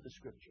God of the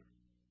Scripture.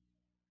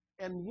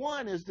 And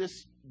one is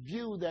this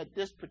view that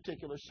this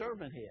particular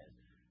servant had,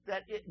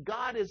 that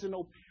God is an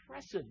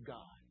oppressive God,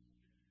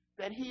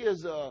 that he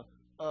is a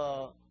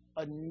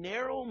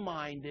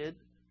narrow-minded,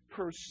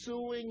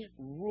 pursuing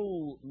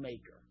rule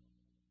maker.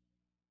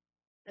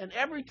 And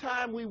every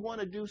time we want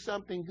to do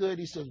something good,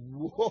 he says,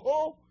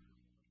 whoa,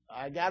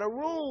 I got a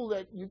rule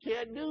that you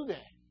can't do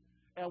that.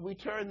 And we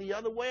turn the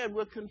other way and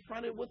we're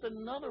confronted with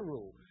another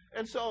rule.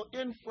 And so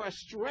in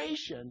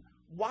frustration,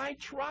 why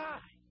try?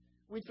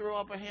 We throw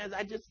up our hands.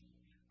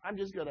 I'm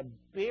just going to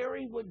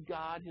bury what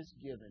God has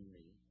given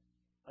me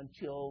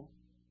until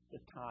the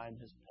time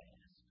has passed.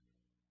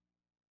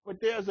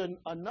 But there's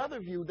another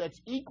view that's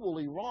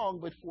equally wrong,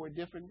 but for a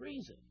different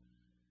reason.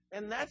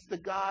 And that's the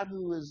God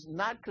who is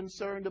not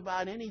concerned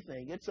about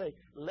anything. It's a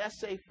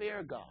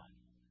laissez-faire God.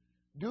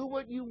 Do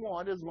what you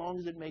want as long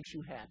as it makes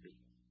you happy.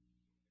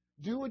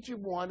 Do what you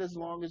want as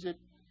long as it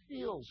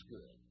feels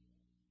good.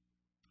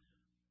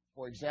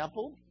 For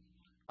example,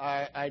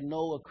 I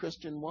know a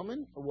Christian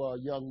woman, well, a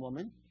young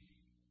woman.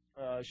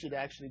 She'd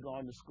actually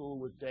gone to school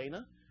with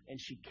Dana, and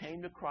she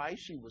came to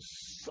Christ. She was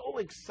so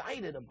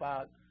excited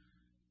about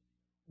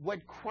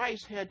what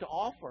Christ had to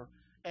offer,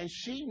 and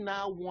she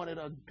now wanted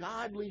a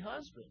godly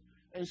husband.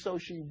 And so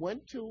she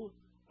went to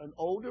an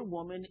older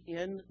woman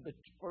in the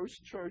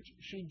first church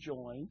she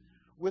joined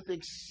with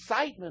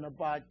excitement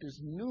about this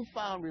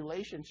newfound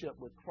relationship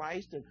with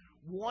Christ and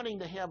wanting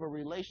to have a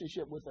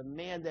relationship with a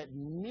man that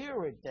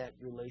mirrored that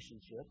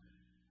relationship.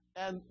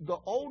 And the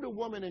older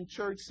woman in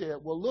church said,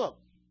 well, look,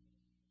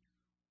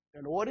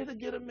 in order to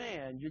get a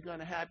man, you're going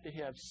to have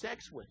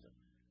sex with him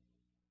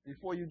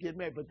before you get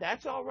married. But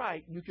that's all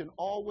right. You can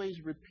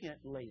always repent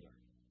later.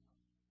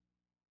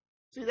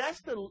 See, that's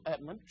the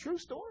true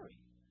story.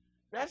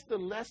 That's the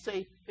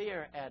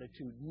laissez-faire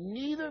attitude.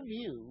 Neither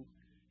view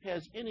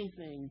has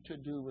anything to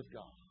do with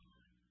God.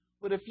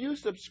 But if you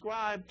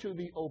subscribe to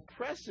the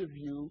oppressive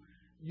view,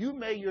 you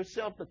may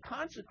yourself, the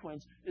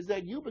consequence is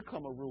that you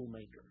become a rule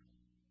maker.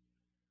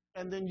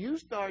 And then you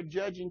start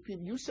judging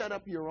people. You set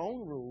up your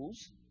own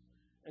rules,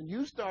 and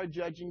you start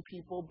judging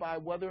people by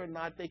whether or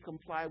not they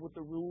comply with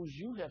the rules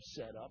you have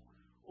set up,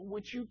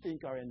 which you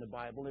think are in the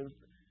Bible.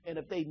 And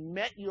if they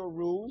met your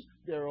rules,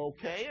 they're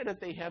okay. And if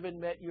they haven't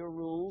met your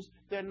rules,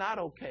 they're not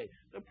okay.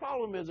 The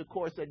problem is, of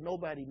course, that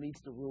nobody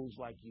meets the rules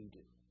like you do.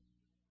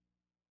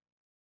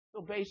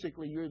 So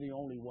basically, you're the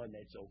only one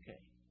that's okay.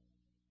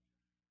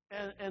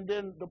 And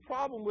then the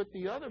problem with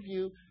the other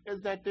view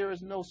is that there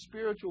is no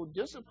spiritual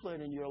discipline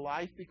in your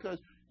life because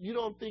you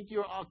don't think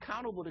you're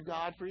accountable to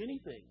God for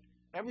anything.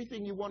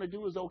 Everything you want to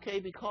do is okay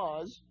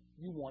because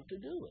you want to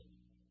do it.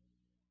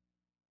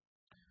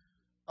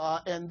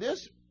 And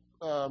this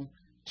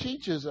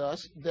teaches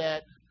us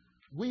that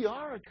we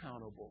are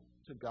accountable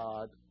to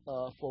God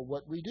for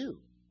what we do.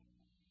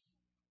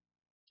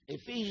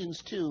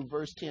 Ephesians 2,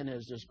 verse 10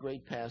 has this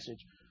great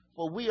passage.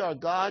 For we are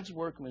God's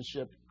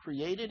workmanship,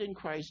 created in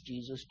Christ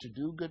Jesus to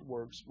do good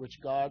works, which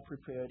God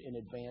prepared in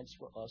advance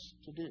for us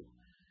to do.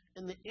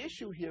 And the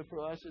issue here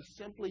for us is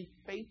simply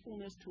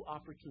faithfulness to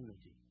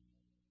opportunity.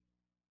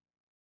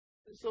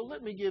 So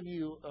let me give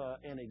you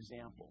an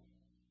example.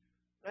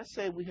 Let's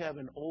say we have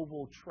an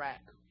oval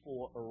track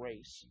for a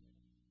race.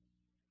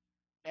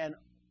 And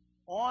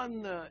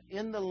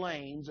in the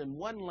lanes, in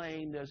one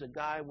lane, there's a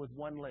guy with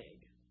one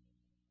leg.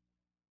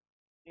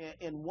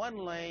 In one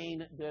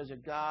lane, there's a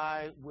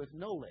guy with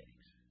no legs.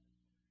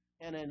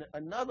 And in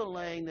another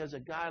lane, there's a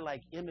guy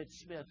like Emmitt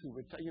Smith who,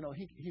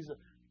 he's a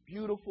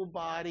beautiful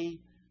body,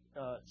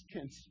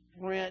 can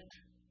sprint,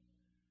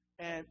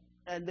 and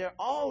they're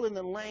all in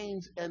the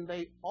lanes, and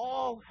they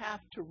all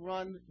have to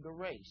run the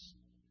race.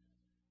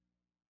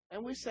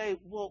 And we say,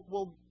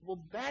 well,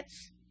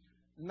 that's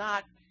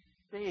not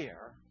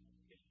fair,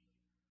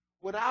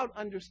 without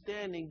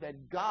understanding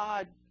that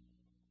God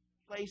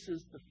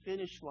places the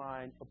finish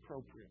line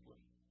appropriately.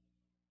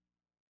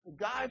 The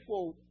guy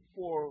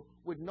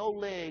with no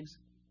legs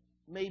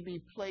may be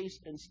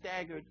placed and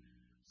staggered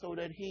so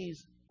that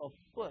he's a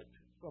foot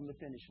from the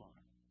finish line.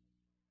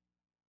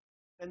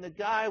 And the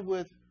guy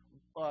with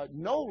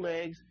no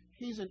legs,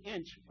 he's an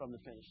inch from the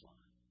finish line.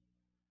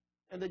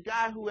 And the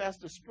guy who has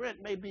to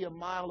sprint may be a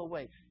mile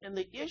away. And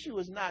the issue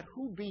is not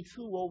who beats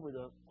who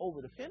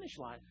over the finish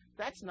line.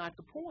 That's not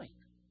the point.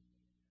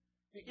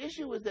 The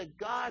issue is that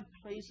God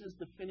places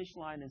the finish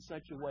line in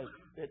such a way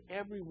that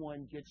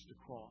everyone gets to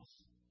cross,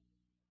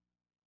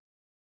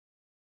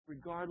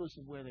 regardless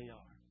of where they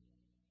are.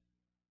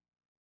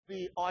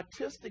 The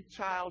autistic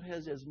child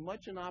has as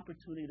much an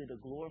opportunity to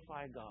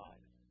glorify God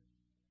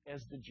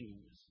as the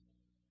genius,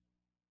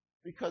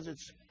 because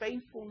it's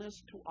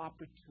faithfulness to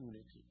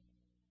opportunity.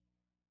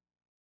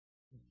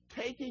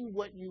 Taking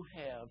what you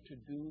have to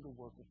do the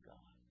work of God.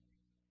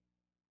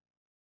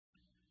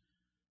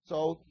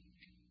 So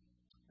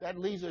that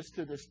leads us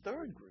to this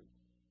third group,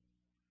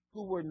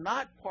 who were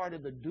not part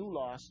of the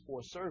doulos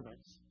or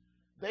servants.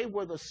 They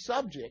were the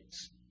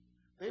subjects.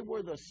 They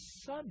were the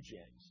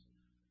subjects.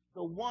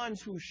 The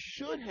ones who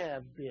should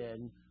have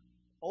been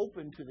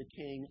open to the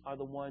king are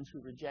the ones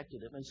who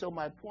rejected him. And so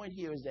my point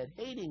here is that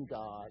hating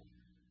God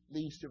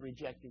leads to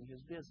rejecting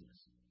his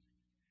business.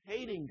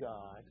 Hating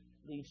God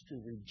leads to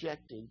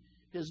rejecting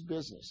his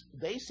business.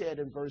 They said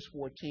in verse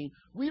 14,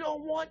 we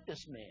don't want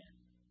this man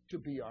to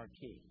be our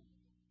king.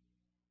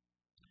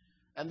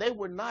 And they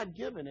were not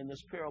given in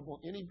this parable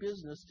any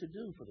business to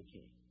do for the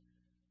king.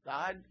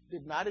 God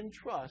did not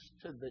entrust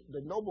to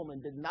the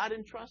nobleman did not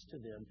entrust to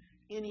them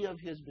any of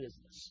his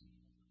business.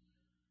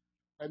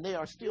 And they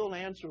are still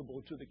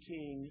answerable to the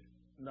king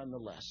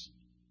nonetheless.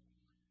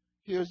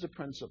 Here's the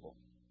principle.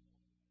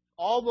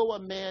 Although a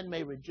man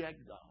may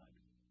reject God,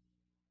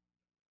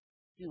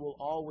 he will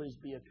always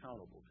be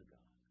accountable to God.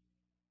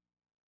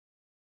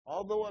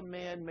 Although a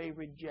man may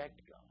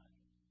reject God,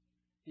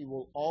 he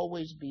will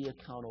always be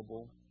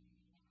accountable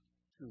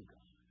to God.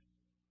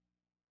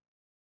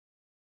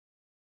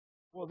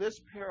 Well, this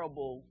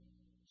parable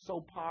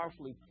so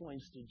powerfully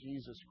points to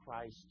Jesus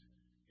Christ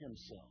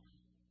himself.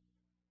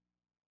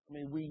 I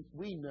mean,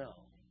 we know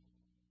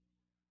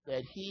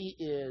that he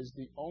is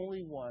the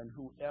only one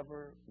who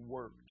ever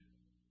worked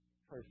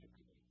perfectly.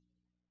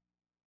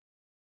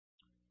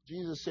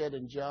 Jesus said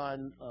in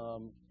John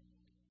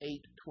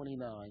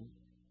 8:29,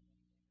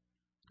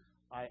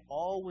 I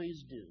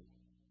always do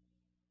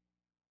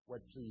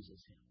what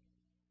pleases him.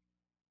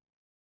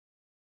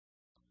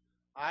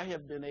 I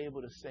have been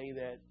able to say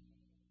that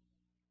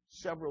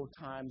several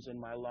times in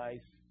my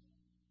life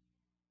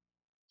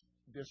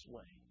this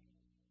way.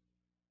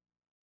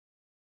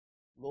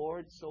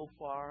 Lord, so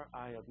far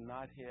I have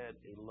not had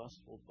a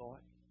lustful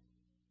thought.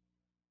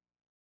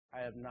 I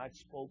have not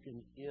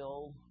spoken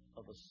ill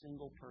of a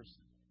single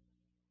person.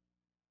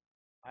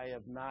 I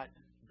have not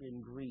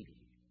been greedy,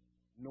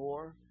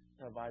 nor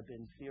have I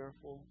been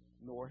fearful,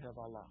 nor have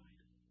I lied.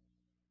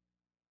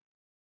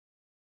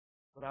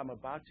 But I'm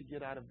about to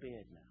get out of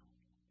bed now.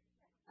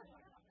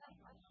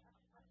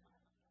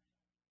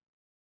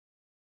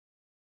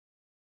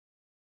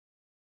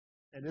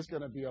 And it's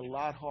going to be a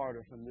lot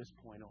harder from this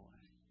point on.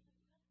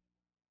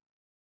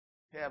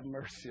 Have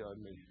mercy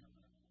on me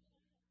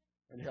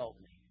and help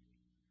me.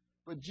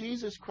 But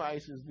Jesus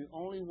Christ is the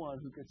only one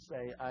who could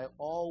say, I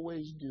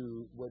always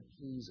do what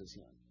pleases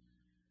him.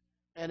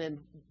 And in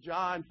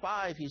John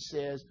 5, he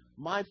says,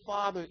 my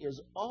Father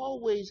is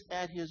always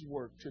at his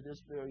work to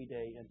this very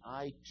day, and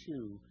I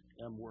too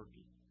am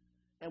working.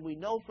 And we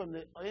know from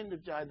the end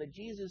of John that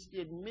Jesus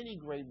did many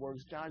great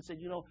works. John said,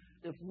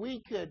 if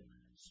we could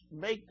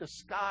make the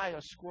sky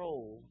a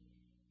scroll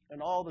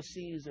and all the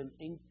seas an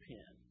ink pen,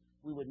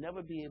 we would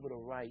never be able to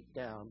write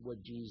down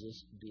what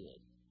Jesus did.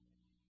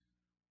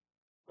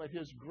 But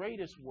his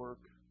greatest work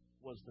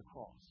was the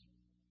cross.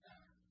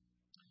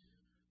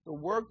 The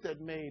work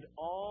that made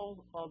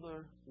all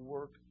other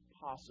work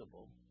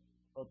possible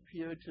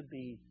appeared to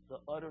be the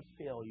utter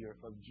failure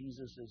of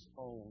Jesus'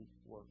 own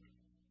work.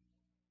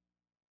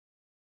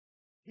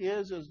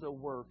 His is the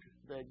work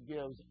that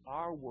gives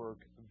our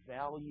work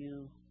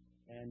value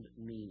and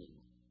meaning.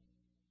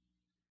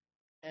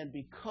 And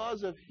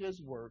because of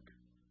his work,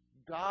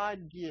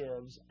 God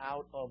gives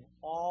out of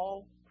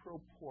all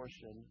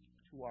proportion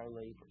to our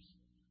labors.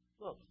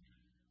 Look,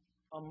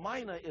 a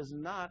mina is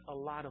not a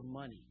lot of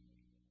money.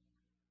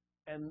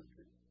 And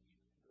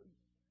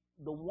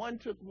the one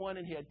took one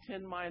and had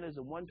 10 minas,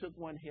 and one took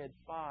one had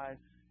 5.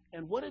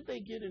 And what did they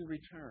get in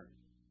return?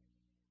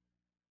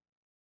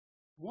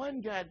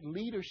 One got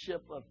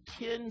leadership of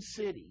 10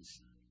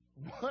 cities.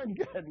 One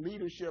got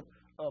leadership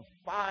of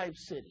 5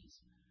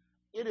 cities.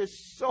 It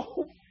is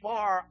so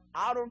far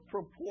out of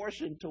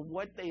proportion to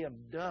what they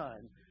have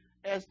done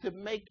as to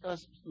make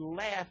us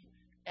laugh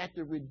at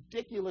the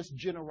ridiculous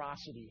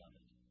generosity of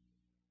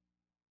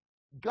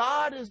it.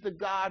 God is the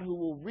God who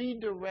will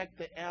redirect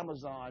the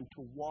Amazon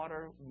to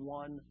water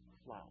one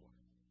flower.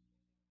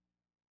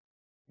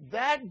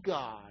 That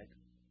God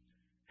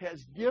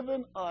has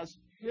given us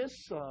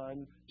his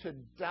Son to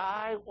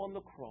die on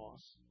the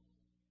cross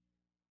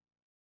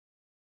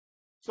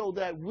so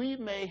that we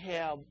may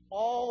have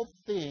all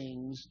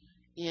things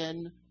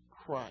in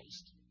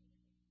Christ.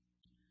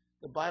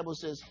 The Bible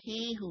says,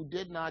 he who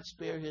did not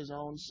spare his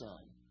own Son,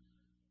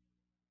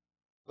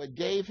 but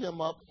gave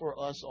him up for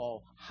us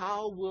all,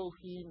 how will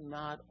he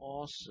not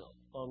also,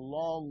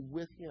 along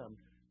with him,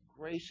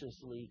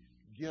 graciously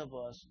give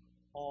us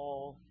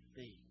all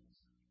things?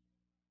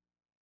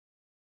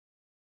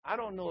 I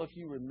don't know if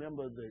you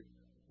remember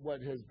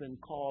what has been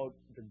called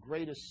the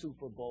greatest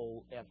Super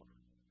Bowl ever,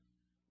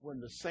 when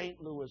the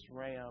St. Louis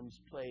Rams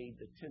played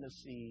the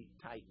Tennessee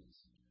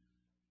Titans.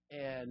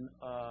 And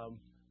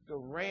the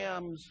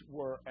Rams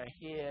were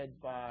ahead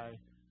by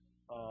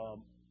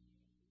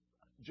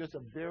just a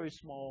very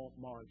small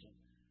margin.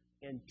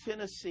 And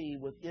Tennessee,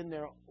 within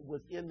their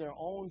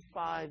own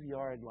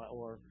 5-yard line,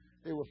 or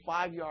they were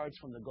 5 yards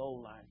from the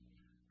goal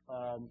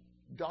line,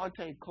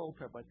 Dante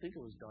Culpepper, I think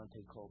it was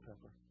Dante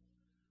Culpepper,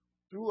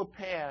 threw a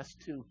pass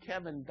to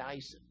Kevin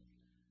Dyson,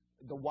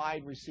 the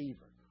wide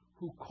receiver,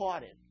 who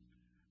caught it.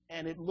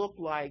 And it looked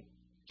like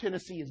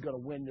Tennessee is going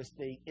to win this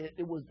thing.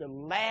 It was the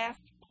last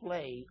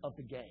play of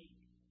the game.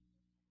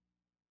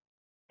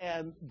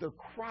 And the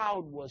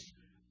crowd was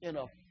in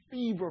a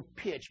fever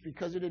pitch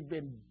because it had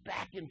been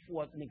back and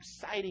forth, an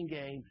exciting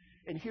game.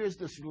 And here's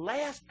this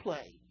last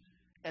play,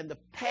 and the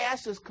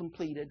pass is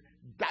completed.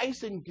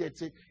 Dyson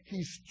gets it.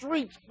 He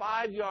streaks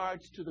 5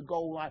 yards to the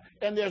goal line,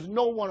 and there's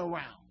no one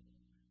around.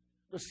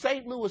 The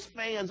St. Louis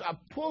fans are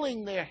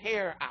pulling their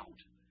hair out.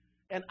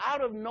 And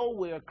out of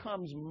nowhere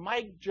comes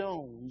Mike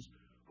Jones,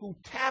 who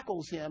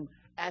tackles him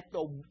at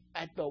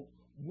the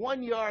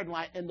 1 yard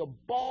line, and the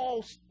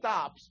ball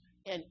stops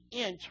an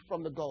inch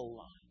from the goal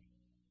line.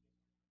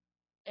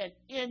 An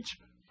inch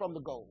from the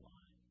goal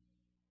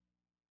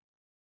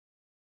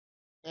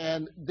line.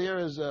 And there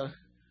is a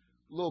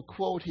little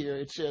quote here.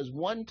 It says,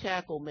 one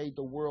tackle made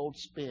the world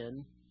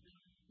spin,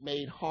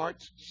 made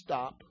hearts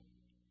stop,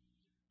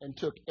 and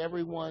took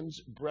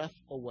everyone's breath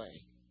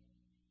away.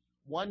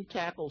 One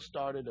tackle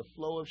started a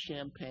flow of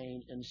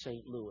champagne in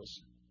St.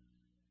 Louis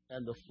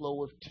and the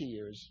flow of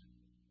tears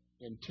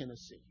in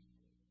Tennessee.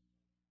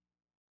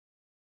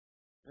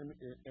 And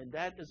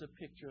that is a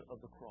picture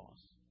of the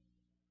cross.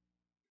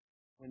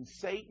 When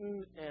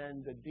Satan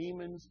and the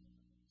demons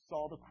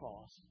saw the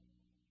cross,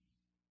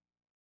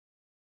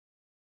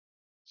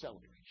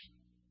 celebration.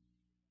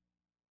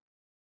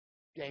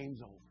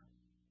 Game's over.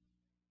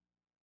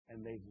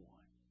 And they've won.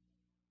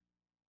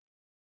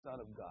 Son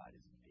of God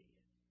is dead.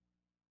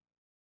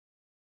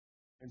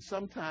 And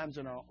sometimes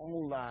in our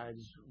own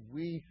lives,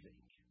 we think,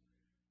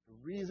 the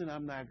reason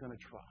I'm not going to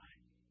try,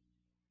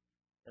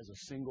 as a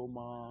single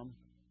mom,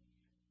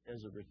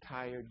 as a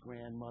retired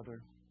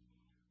grandmother,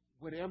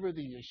 whatever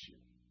the issue,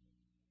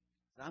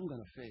 I'm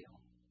going to fail.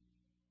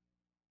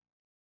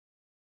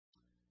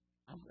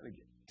 I'm going to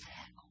get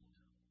tackled.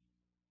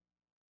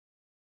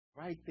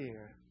 Right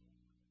there,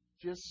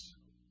 just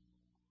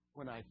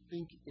when I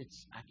think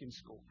I can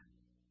score.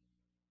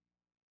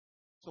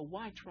 So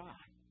why try?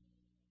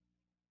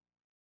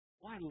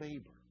 Why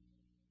labor?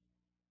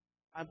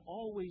 I've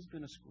always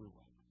been a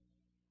screw-up.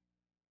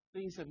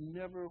 Things have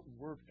never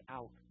worked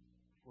out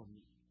for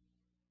me.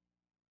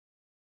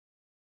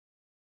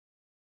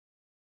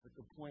 But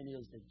the point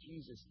is that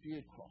Jesus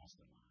did cross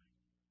the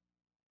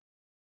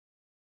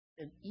line.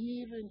 And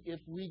even if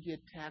we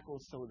get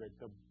tackled so that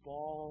the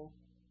ball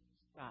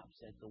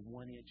stops at the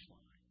 1-inch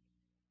line,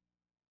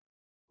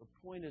 the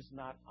point is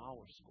not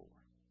our score.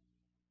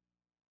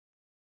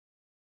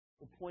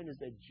 The point is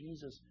that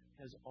Jesus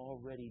has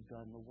already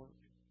done the work.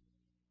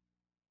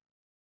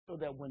 So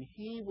that when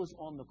he was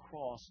on the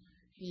cross,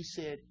 He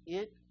said,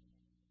 "It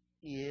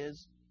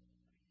is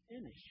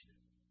finished."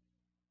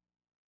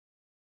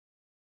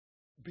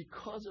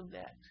 Because of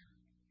that,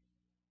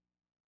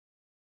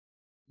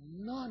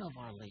 none of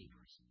our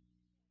labors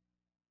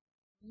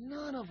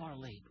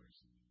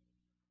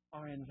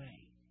are in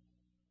vain.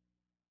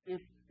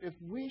 If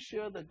we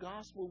share the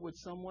gospel with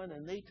someone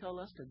and they tell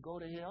us to go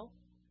to hell,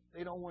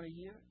 they don't want to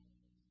hear it,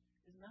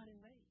 it's not in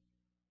vain.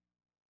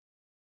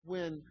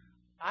 When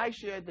I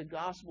shared the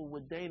gospel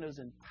with Dana's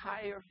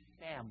entire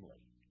family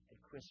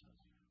at Christmas,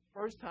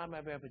 first time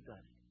I've ever done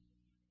it,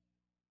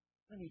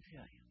 let me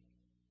tell you,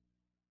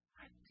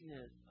 I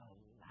did a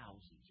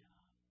lousy job.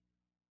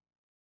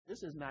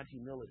 This is not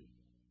humility.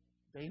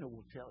 Dana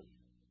will tell you.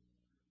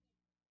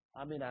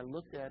 I mean, I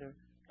looked at her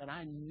and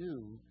I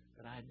knew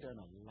that I had done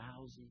a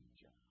lousy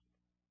job.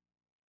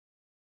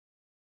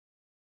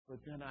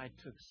 But then I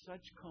took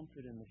such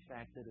comfort in the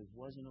fact that it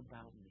wasn't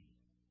about me,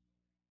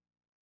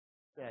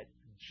 that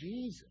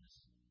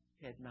Jesus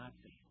had not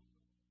failed,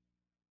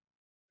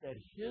 that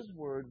his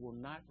word will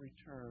not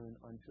return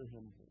unto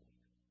him void.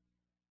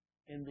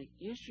 And the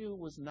issue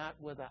was not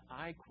whether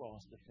I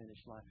crossed the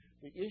finish line.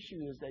 The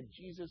issue is that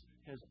Jesus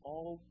has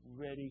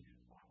already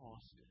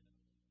crossed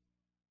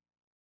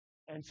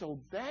it. And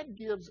so that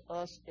gives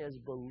us as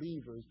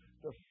believers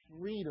the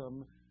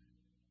freedom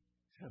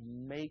to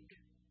make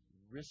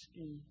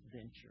risky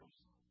ventures.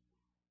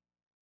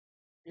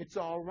 It's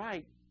all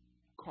right,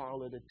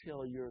 Carla, to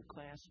tell your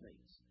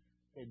classmates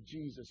that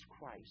Jesus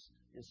Christ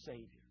is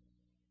Savior.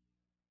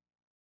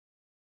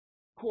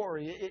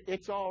 Corey,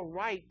 it's all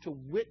right to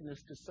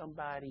witness to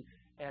somebody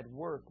at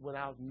work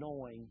without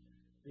knowing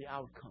the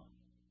outcome.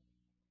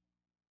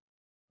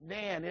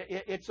 Man,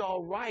 it's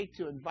all right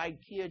to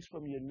invite kids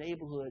from your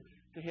neighborhood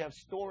to have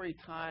story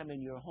time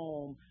in your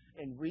home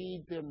and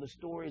read them the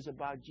stories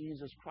about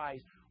Jesus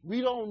Christ.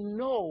 We don't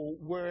know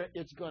where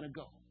it's going to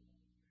go.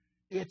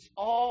 It's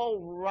all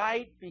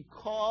right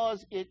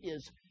because it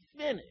is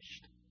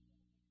finished.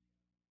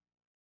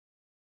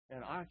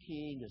 And our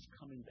King is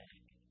coming back.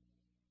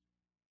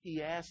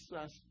 He asks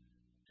us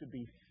to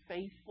be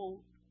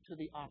faithful to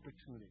the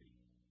opportunity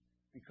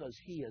because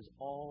he has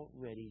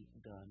already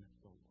done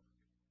the work.